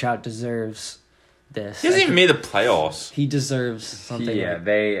Mike Trout deserves this. He hasn't even made the playoffs. He deserves something.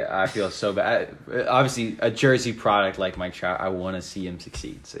 Yeah, I feel so bad. Obviously, a Jersey product like Mike Trout, I want to see him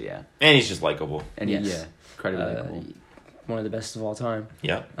succeed. So yeah, and he's just likable. And incredibly likable. One of the best of all time.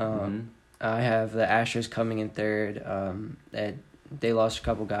 Yeah. I have the Astros coming in third. They lost a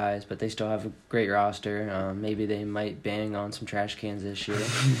couple guys, but they still have a great roster. Maybe they might bang on some trash cans this year.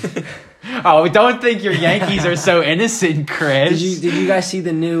 Oh, don't think your Yankees are so innocent, Chris. Did you guys see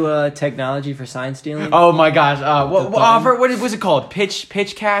the new technology for sign stealing? Oh my gosh! What was it called? Pitch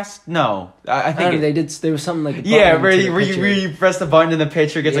cast? No, I think they did. There was something like where you press the button and the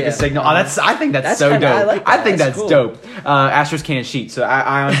pitcher gets like a signal. Oh, I think that's so dope. I think that's dope. Astros can't cheat, so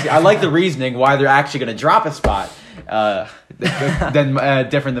I honestly I like the reasoning why they're actually going to drop a spot.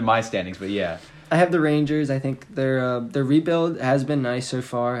 Different than my standings, but yeah. I have the Rangers. I think their rebuild has been nice so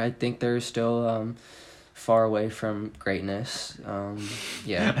far. I think they're still far away from greatness.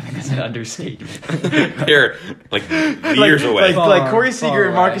 Yeah. I think that's an understatement. They're like years away. Like Corey Seager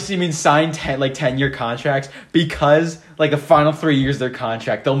and Marcus Semien signed 10-year contracts because like the final 3 years of their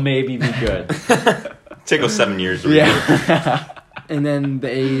contract, they'll maybe be good. Take us 7 years. Yeah. And then the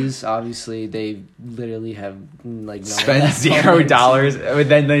A's, obviously, they literally have like spent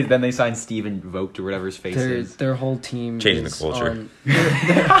 $0. Then they signed Steven Vogt or whatever his face is. Their whole team changing the culture.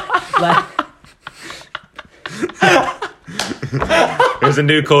 There's a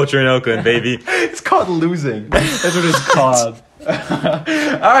new culture in Oakland, baby. It's called losing. That's what it's called.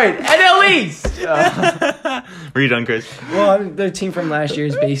 All right, NL East. Were you done, Chris? Well, their team from last year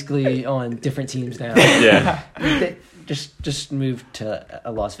is basically on different teams now. Yeah. They just moved to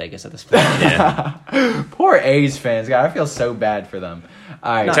Las Vegas at this point. Yeah. Poor A's fans, God. I feel so bad for them.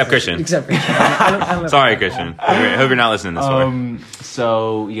 All right. Except Christian. I don't Sorry, Christian. Hope you're not listening this far.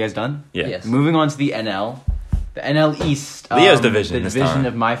 So, you guys done? Yeah. Yes. Moving on to the NL. The NL East. Leo's division. The division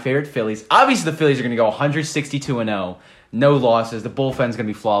of my favorite Phillies. Obviously, the Phillies are going to go 162-0. No losses. The bullpen's going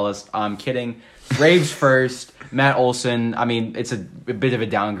to be flawless. I'm kidding. Braves first. Matt Olson. I mean, it's a bit of a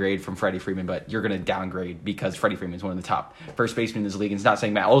downgrade from Freddie Freeman, but you're going to downgrade because Freddie Freeman is one of the top first basemen in this league. And it's not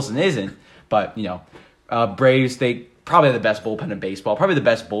saying Matt Olson isn't, but, Braves, they probably have the best bullpen in baseball. Probably the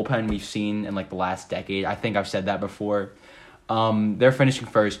best bullpen we've seen in, like, the last decade. I think I've said that before. They're finishing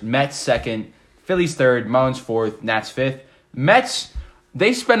first. Mets second. Phillies third. Marlins fourth. Nats fifth. Mets,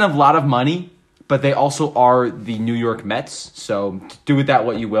 they spend a lot of money, but they also are the New York Mets. So do with that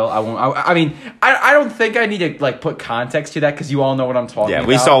what you will. I don't think I need to like put context to that because you all know what I'm talking about. Yeah,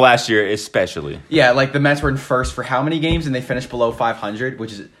 we saw last year especially. Yeah, like the Mets were in first for how many games and they finished below 500,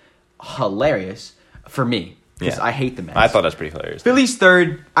 which is hilarious for me because I hate the Mets. I thought that was pretty hilarious. Phillies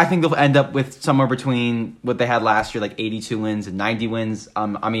third. I think they'll end up with somewhere between what they had last year, like 82 wins and 90 wins.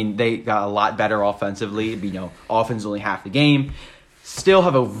 They got a lot better offensively. Offense is only half the game. Still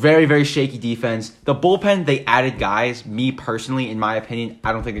have a very, very shaky defense. The bullpen, they added guys. Me personally, in my opinion,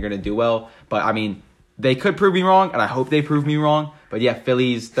 I don't think they're going to do well. But, they could prove me wrong, and I hope they prove me wrong. But, yeah,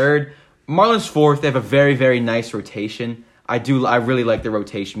 Phillies third. Marlins fourth. They have a very, very nice rotation. I really like the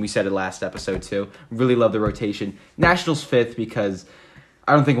rotation. We said it last episode, too. Really love the rotation. Nationals fifth because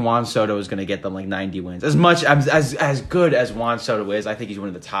I don't think Juan Soto is going to get them, like, 90 wins. As much as good as Juan Soto is, I think he's one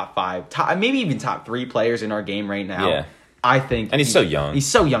of the top 5, maybe even top 3 players in our game right now. Yeah. I think, and he's so young. He's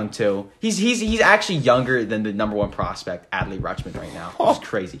so young too. He's actually younger than the number 1 prospect, Adley Rutschman, right now, which is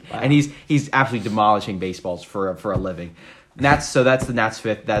crazy. Wow. And he's absolutely demolishing baseballs for a living. That's the Nats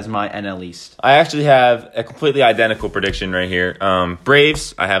fifth. That's my NL East. I actually have a completely identical prediction right here.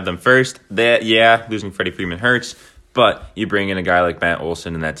 Braves, I have them first. Losing Freddie Freeman hurts, but you bring in a guy like Matt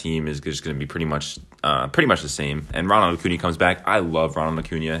Olson, and that team is just going to be pretty much the same. And Ronald Acuna comes back. I love Ronald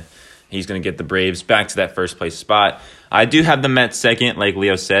Acuna. He's going to get the Braves back to that first place spot. I do have the Mets second. Like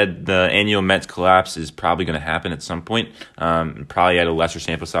Leo said, the annual Mets collapse is probably going to happen at some point, probably at a lesser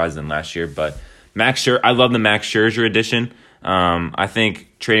sample size than last year. But I love the Max Scherzer addition. I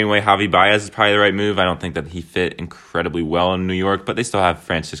think trading away Javi Baez is probably the right move. I don't think that he fit incredibly well in New York, but they still have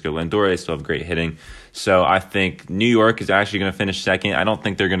Francisco Lindor. They still have great hitting. So I think New York is actually going to finish second. I don't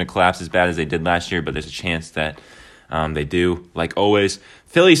think they're going to collapse as bad as they did last year, but there's a chance that they do, like always.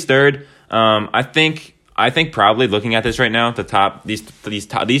 Phillies third. I think probably looking at this right now, these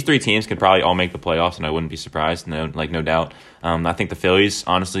 3 teams could probably all make the playoffs, and I wouldn't be surprised. No doubt. I think the Phillies,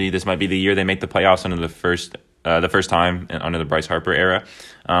 honestly, this might be the year they make the playoffs under the first time under the Bryce Harper era.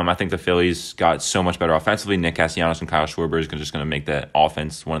 I think the Phillies got so much better offensively. Nick Castellanos and Kyle Schwarber is just going to make that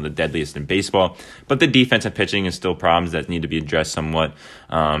offense one of the deadliest in baseball. But the defense and pitching is still problems that need to be addressed somewhat.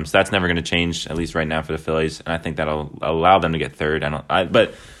 So that's never going to change, at least right now for the Phillies. And I think that'll allow them to get third.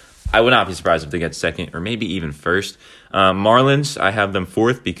 But I would not be surprised if they get second or maybe even first. Marlins, I have them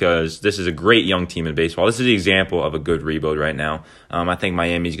fourth because this is a great young team in baseball. This is the example of a good rebuild right now. I think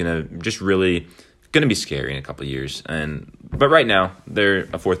Miami's going to just really going to be scary in a couple of years. But right now, they're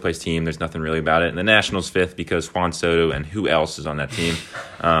a fourth-place team. There's nothing really about it. And the Nationals fifth because Juan Soto and who else is on that team?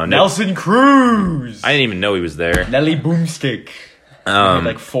 Nelson Cruz. I didn't even know he was there. Nelly Boomstick. He hit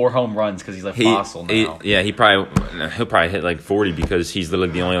like 4 home runs because he's like fossil now. He'll probably hit like 40 because he's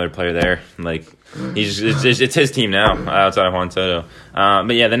literally the only other player there. Like it's his team now outside of Juan Soto.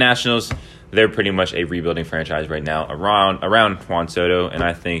 But yeah, the Nationals, they're pretty much a rebuilding franchise right now around Juan Soto, and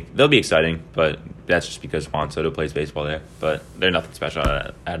I think they'll be exciting. But that's just because Juan Soto plays baseball there. But they're nothing special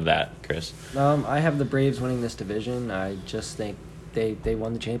out of that, Chris. I have the Braves winning this division. I just think they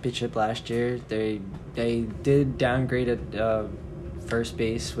won the championship last year. They did downgrade at first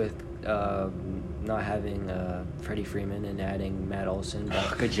base with not having Freddie Freeman and adding Matt Olson.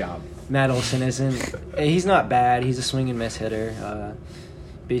 But good job. Matt Olson he's not bad. He's a swing and miss hitter.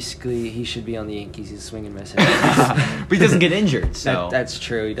 Basically, he should be on the Yankees. He's a swing and miss hitter. But he doesn't get injured, so. That's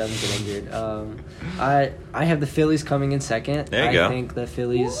true. He doesn't get injured. I have the Phillies coming in second. There you go. I think the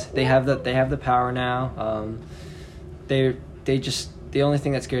Phillies, they have the power now. They just, the only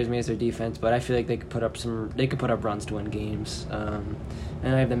thing that scares me is their defense, but I feel like they could put up runs to win games.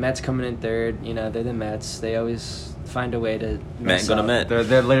 And I have the Mets coming in third. You know, they're the Mets. They always find a way to mess up. Met.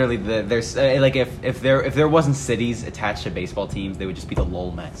 They're literally like if there wasn't cities attached to baseball teams, they would just be the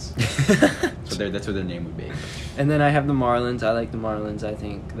LOL Mets. So that's what their name would be. And then I have the Marlins. I like the Marlins. I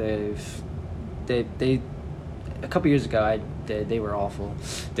think they a couple years ago they were awful.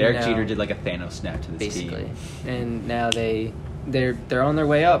 Derek Jeter did like a Thanos snap to this team. Basically. And now they're on their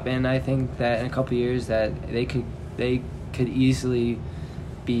way up, and I think that in a couple years that they could easily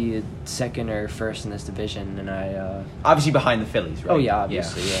be second or first in this division, and I obviously behind the Phillies, right? Oh yeah,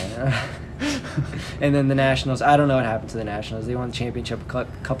 obviously, yeah. And then the Nationals. I don't know what happened to the Nationals. They won the championship a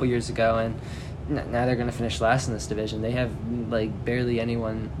couple years ago, and now they're going to finish last in this division. They have like barely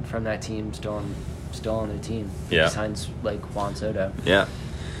anyone from that team still on their team. Yeah. Besides like Juan Soto. Yeah.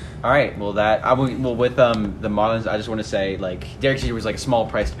 All right. Well, with the Marlins, I just want to say like Derek Jeter was like a small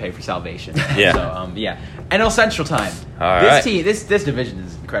price to pay for salvation. Yeah. So yeah. NL Central time. All this right. this division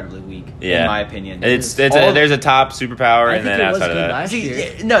is incredibly weak. Yeah. In my opinion. There's a top superpower, and then outside of that, last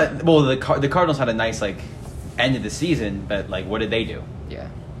year. The Cardinals had a nice like end of the season, but like what did they do? Yeah.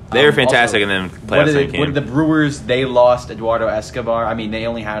 they were fantastic, also, and then playoffs what did the Brewers? They lost Eduardo Escobar. I mean, they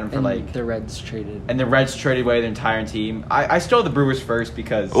only had him for like the Reds traded. And the Reds traded away their entire team. I still have the Brewers first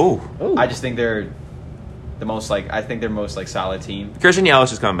because I just think they're the most most solid team. Christian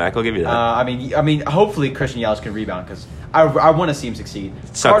Yelich is coming back. I'll give you that. I mean, hopefully Christian Yelich can rebound because I want to see him succeed.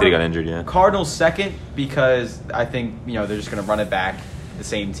 Sucked that he got injured. Yeah. Cardinals second because I think they're just going to run it back. The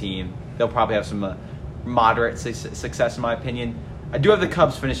same team. They'll probably have some moderate success in my opinion. I do have the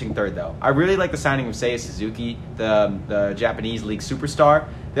Cubs finishing third though. I really like the signing of Seiya Suzuki, the Japanese league superstar.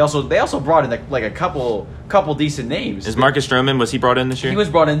 They also brought in like a couple decent names. Is Marcus Stroman, was he brought in this year? He was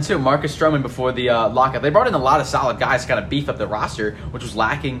brought in too. Marcus Stroman before the lockout. They brought in a lot of solid guys to kind of beef up the roster, which was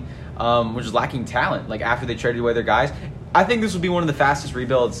lacking talent. Like after they traded away their guys, I think this will be one of the fastest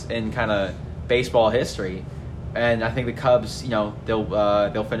rebuilds in kind of baseball history. And I think the Cubs,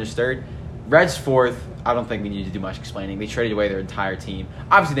 they'll finish third. Reds fourth. I don't think we need to do much explaining. They traded away their entire team.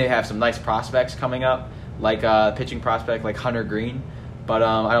 Obviously, they have some nice prospects coming up, like pitching prospect like Hunter Green. But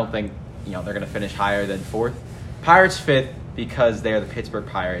I don't think they're going to finish higher than fourth. Pirates fifth because they are the Pittsburgh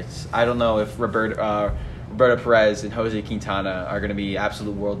Pirates. I don't know if Roberto Perez and Jose Quintana are going to be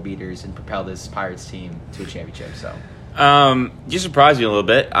absolute world beaters and propel this Pirates team to a championship. So, just surprise you a little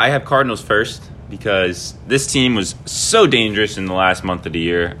bit. I have Cardinals first because this team was so dangerous in the last month of the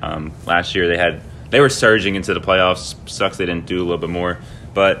year. Last year they were surging into the playoffs. Sucks they didn't do a little bit more.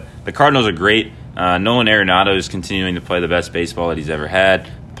 But the Cardinals are great. Nolan Arenado is continuing to play the best baseball that he's ever had.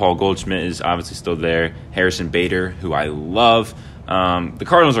 Paul Goldschmidt is obviously still there. Harrison Bader, who I love. The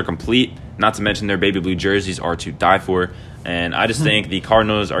Cardinals are complete. Not to mention their baby blue jerseys are to die for. And I just think the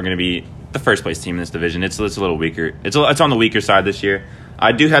Cardinals are going to be the first place team in this division. It's a little weaker. It's on the weaker side this year.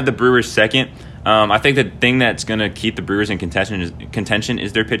 I do have the Brewers second. I think the thing that's going to keep the Brewers in contention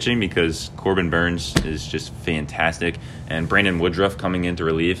is their pitching because Corbin Burns is just fantastic and Brandon Woodruff coming in to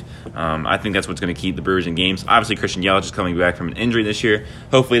relieve. I think that's what's going to keep the Brewers in games. Obviously, Christian Yelich is coming back from an injury this year.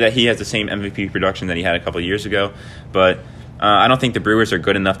 Hopefully that he has the same MVP production that he had a couple of years ago. But I don't think the Brewers are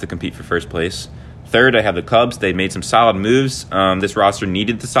good enough to compete for first place. Third, I have the Cubs. They made some solid moves. This roster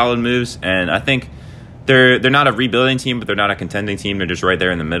needed the solid moves, and I think they're not a rebuilding team, but they're not a contending team. They're just right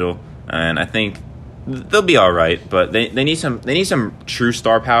there in the middle, and I think they'll be all right. But they need some true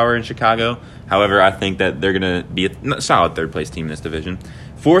star power in Chicago. However, I think that they're going to be a solid third place team in this division.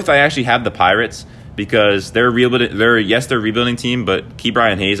 Fourth, I actually have the Pirates because they're a rebuilding team, but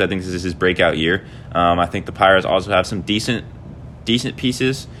Ke'Bryan Hayes, I think this is his breakout year. I think the Pirates also have some decent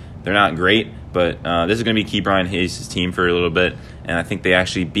pieces. They're not great, but this is going to be Ke'Bryan Hayes' team for a little bit, and I think they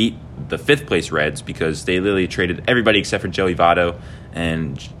actually beat the fifth place Reds because they literally traded everybody except for Joey Votto,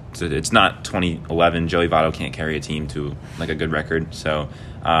 and it's not 2011. Joey Votto can't carry a team to like a good record, so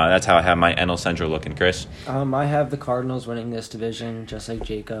that's how I have my NL Central looking. Chris, I have the Cardinals winning this division, just like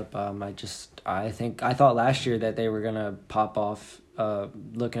Jacob. I thought last year that they were gonna pop off,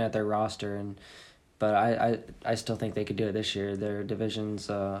 looking at their roster But I still think they could do it this year. Their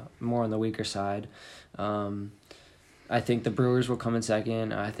division's more on the weaker side. I think the Brewers will come in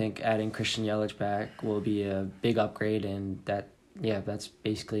second. I think adding Christian Yelich back will be a big upgrade, and that's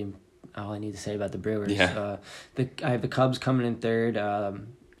basically all I need to say about the Brewers. Yeah. I have the Cubs coming in third.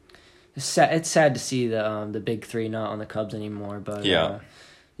 It's sad to see the big three not on the Cubs anymore, but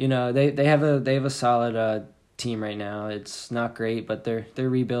they have a solid team right now. It's not great, but their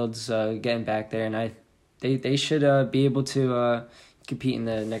rebuild's getting back there, and they should be able to compete in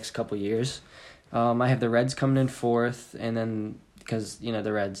the next couple years. I have the Reds coming in fourth, and then because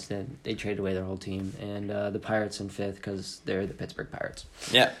the Reds they traded away their whole team, and the Pirates in fifth because they're the Pittsburgh Pirates.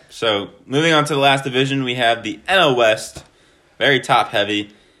 Yeah. So moving on to the last division, we have the NL West, very top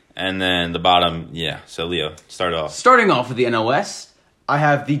heavy. And then the bottom, So, Leo, start off. Starting off with the NL West, I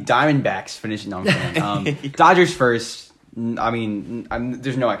have the Diamondbacks finishing. No, I'm kidding. Dodgers first. I mean,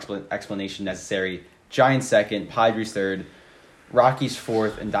 there's no explanation necessary. Giants second, Padres third, Rockies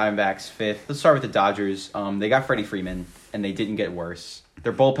fourth, and Diamondbacks fifth. Let's start with the Dodgers. They got Freddie Freeman, and they didn't get worse.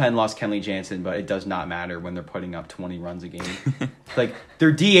 Their bullpen lost Kenley Jansen, but it does not matter when they're putting up 20 runs a game. Like,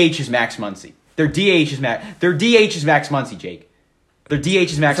 their DH is Max Muncy. Their DH is Max Muncy, Jake. Their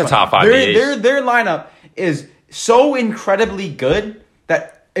DH is Max Muncy. It's a top 5 DH. Their lineup is so incredibly good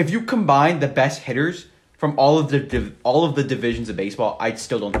that if you combine the best hitters from all of the divisions of baseball, I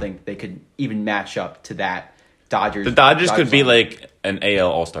still don't think they could even match up to that Dodgers. The Dodgers could be like an AL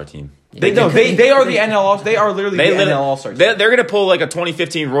All-Star team. They are the NL. They are literally the NL All-Stars. They're gonna pull like a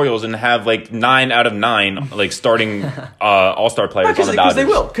 2015 Royals and have like 9 out of 9 like starting All-Star players on the Dodgers.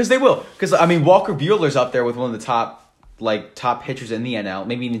 Because they will. Because I mean, Walker Buehler's up there with one of the top pitchers in the NL,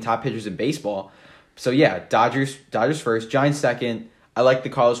 maybe even top pitchers in baseball. So yeah, Dodgers first, Giants second. I like the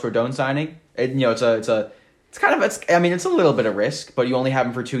Carlos Rodon signing. It's a little bit of risk, but you only have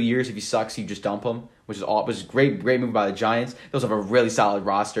him for 2 years. If he sucks, you just dump him, which is great move by the Giants. They also have a really solid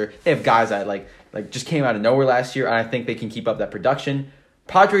roster. They have guys that like just came out of nowhere last year, and I think they can keep up that production.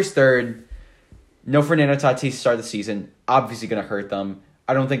 Padres third. No Fernando Tatis to start the season. Obviously going to hurt them.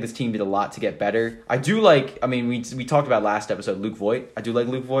 I don't think this team did a lot to get better. I do like, we talked about last episode, Luke Voit. I do like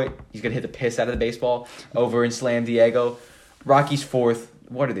Luke Voit. He's going to hit the piss out of the baseball over in Slam Diego. Rockies fourth.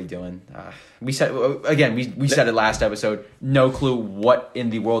 What are they doing? We said it last episode. No clue what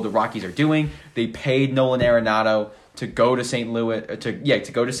in the world the Rockies are doing. They paid Nolan Arenado to go to St. Louis.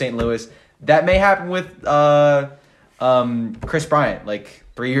 To go to St. Louis. That may happen with Chris Bryant. Like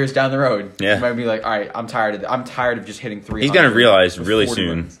 3 years down the road, he might be like, all right, I'm tired of just hitting 300. He's gonna realize really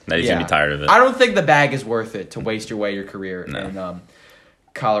soon that he's gonna be tired of it. I don't think the bag is worth it to waste your career in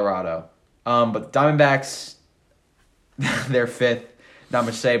Colorado. But the Diamondbacks, they're fifth. Not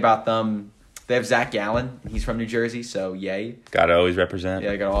much to say about them. They have Zach Gallen. He's from New Jersey, so yay. Gotta always represent.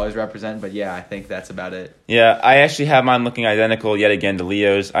 Yeah, gotta always represent. But yeah, I think that's about it. Yeah, I actually have mine looking identical yet again to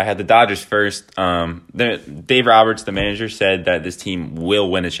Leo's. I had the Dodgers first. Dave Roberts, the manager, said that this team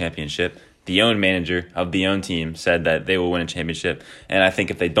will win a championship. The own manager of the own team said that they will win a championship. And I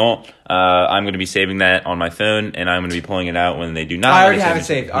think if they don't, I'm going to be saving that on my phone, and I'm going to be pulling it out when they do not. I already have it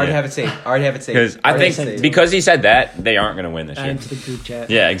saved. I already have it saved. Because I think because he said that, they aren't going to win this year. Add him to the group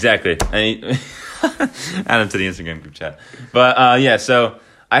chat. Yeah, exactly. Add him to the Instagram group chat. But so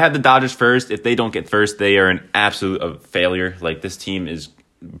I had the Dodgers first. If they don't get first, they are an absolute failure. Like, this team is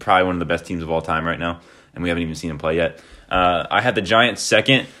probably one of the best teams of all time right now, and we haven't even seen them play yet. I had the Giants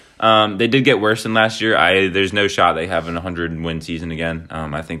second. They did get worse than last year. There's no shot they have an 100-win season again.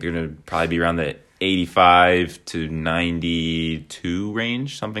 I think they're going to probably be around the 85 to 92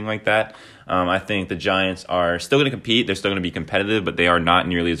 range, something like that. I think the Giants are still going to compete. They're still going to be competitive, but they are not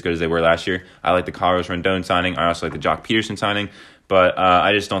nearly as good as they were last year. I like the Carlos Rendon signing. I also like the Jock Peterson signing. But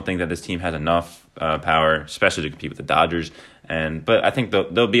I just don't think that this team has enough power, especially to compete with the Dodgers. But I think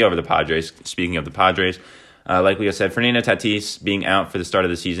they'll be over the Padres. Speaking of the Padres, like Leo said, Fernando Tatis being out for the start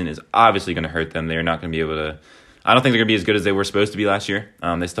of the season is obviously going to hurt them. They're not going to be able to. I don't think they're going to be as good as they were supposed to be last year.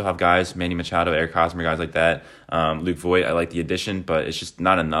 They still have guys, Manny Machado, Eric Hosmer, guys like that. Luke Voit, I like the addition, but it's just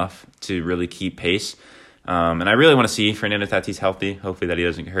not enough to really keep pace. And I really want to see Fernando Tatis healthy. Hopefully that he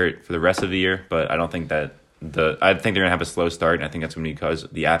doesn't get hurt for the rest of the year. But I don't think that I think they're going to have a slow start, and I think that's going to be because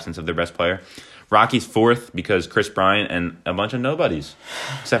of the absence of their best player. Rockies fourth because Chris Bryant and a bunch of nobodies,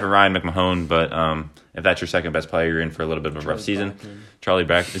 except for Ryan McMahon. But if that's your second best player, you're in for a little bit of a rough season. Charlie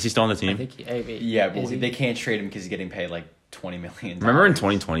Brackman, is he still on the team? I think they can't trade him because he's getting paid like $20 million. Remember in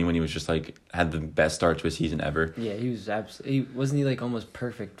 2020 when he was just like had the best start to a season ever? Yeah, he was absolutely. Wasn't he like almost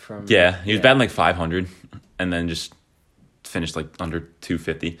perfect from? Yeah, he was batting like 500, and then just finished like under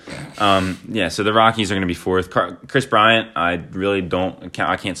 250. So the Rockies are going to be fourth. Chris Bryant, I really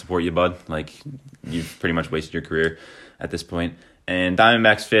I can't support you, bud. Like, you've pretty much wasted your career at this point. And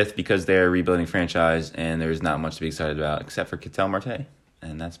Diamondbacks fifth because they're a rebuilding franchise, and there's not much to be excited about except for Ketel Marte.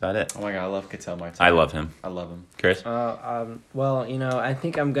 And that's about it. Oh my God, I love Ketel Marte. I love him. I love him. Chris? Well, I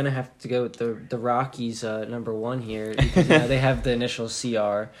think I'm going to have to go with the Rockies number 1 here. Because, they have the initial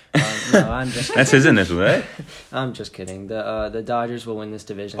CR. No, I'm just kidding. That's his initial, right? I'm just kidding. The Dodgers will win this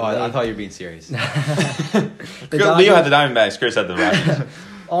division. Oh, I thought you were being serious. Leo had the Diamondbacks. Chris had the Rockies.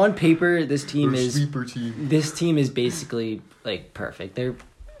 On paper, this team sleeper team. This team is basically, perfect. They're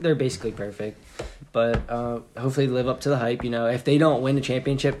basically perfect. But hopefully they live up to the hype. If they don't win the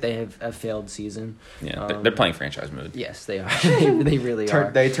championship, they have a failed season. Yeah, they're playing franchise mode. Yes, they are. they really are.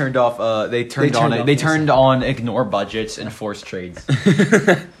 They turned off. They turned on ignore budgets and forced trades.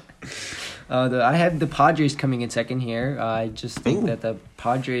 I have the Padres coming in second here. I just think that the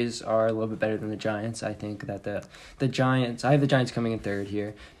Padres are a little bit better than the Giants. I think that the Giants. I have the Giants coming in third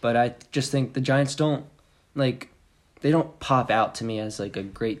here, but I just think the Giants don't They don't pop out to me as a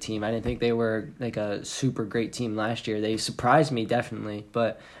great team. I didn't think they were a super great team last year. They surprised me definitely,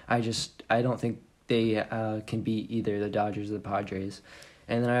 but I don't think they can beat either the Dodgers or the Padres.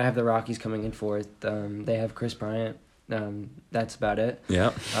 And then I have the Rockies coming in fourth. They have Chris Bryant. That's about it.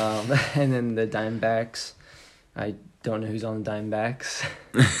 Yeah. And then the Diamondbacks. I don't know who's on the Diamondbacks.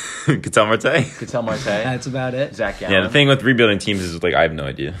 Ketel Marte. That's about it. Zach Gallen. Yeah, the thing with rebuilding teams is I have no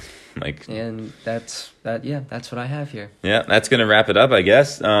idea. And that's what I have here. Yeah, that's gonna wrap it up, I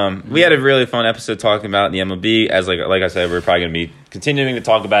guess. We had a really fun episode talking about the MLB. As like I said, we're probably gonna be continuing to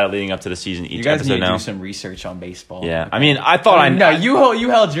talk about it leading up to the season each episode. You guys need to do some research on baseball. Yeah, I mean, I thought you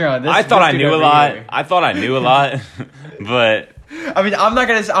held your own. I thought I knew a lot. I thought I knew a lot, but. I mean, I'm not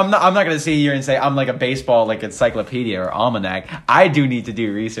gonna sit here and say I'm a baseball encyclopedia or almanac. I do need to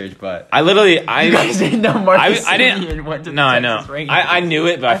do research, but you guys didn't know Marcus. I didn't. No, I know. I knew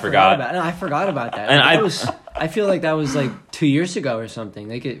it, but I forgot. I forgot about that. And I feel like that was 2 years ago or something.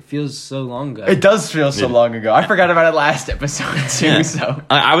 It feels so long ago. It does feel so long ago. I forgot about it last episode too. Yeah. So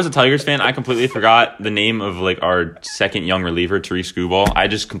I was a Tigers fan. I completely forgot the name of our second young reliever, tyreek Skubal. I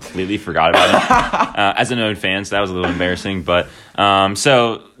just completely forgot about him as a known fan. So that was a little embarrassing. But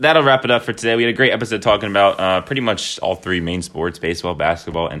so that'll wrap it up for today. We had a great episode talking about pretty much all three main sports: baseball,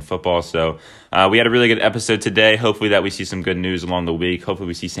 basketball, and football. So we had a really good episode today. Hopefully that we see some good news along the week. Hopefully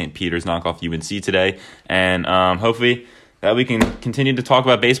we see St. Peter's knock off UNC today, and hopefully that we can continue to talk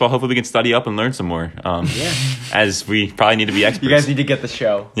about baseball. Hopefully we can study up and learn some more. As we probably need to be experts. You guys need to get the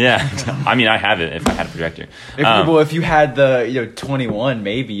show. Yeah, I mean I have it if I had a projector. If you had the 21,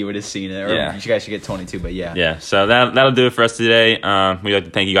 maybe you would have seen it. Or yeah. You guys should get 22, but yeah. Yeah. So that'll do it for us today. We'd like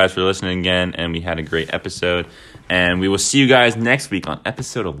to thank you guys for listening again, and we had a great episode. And we will see you guys next week on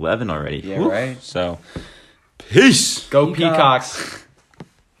episode 11 already. Yeah, Woo. Right. So, peace. Go Peacocks.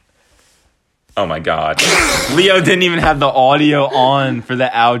 Oh my God. Leo didn't even have the audio on for the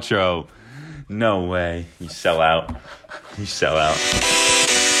outro. No way. You sell out.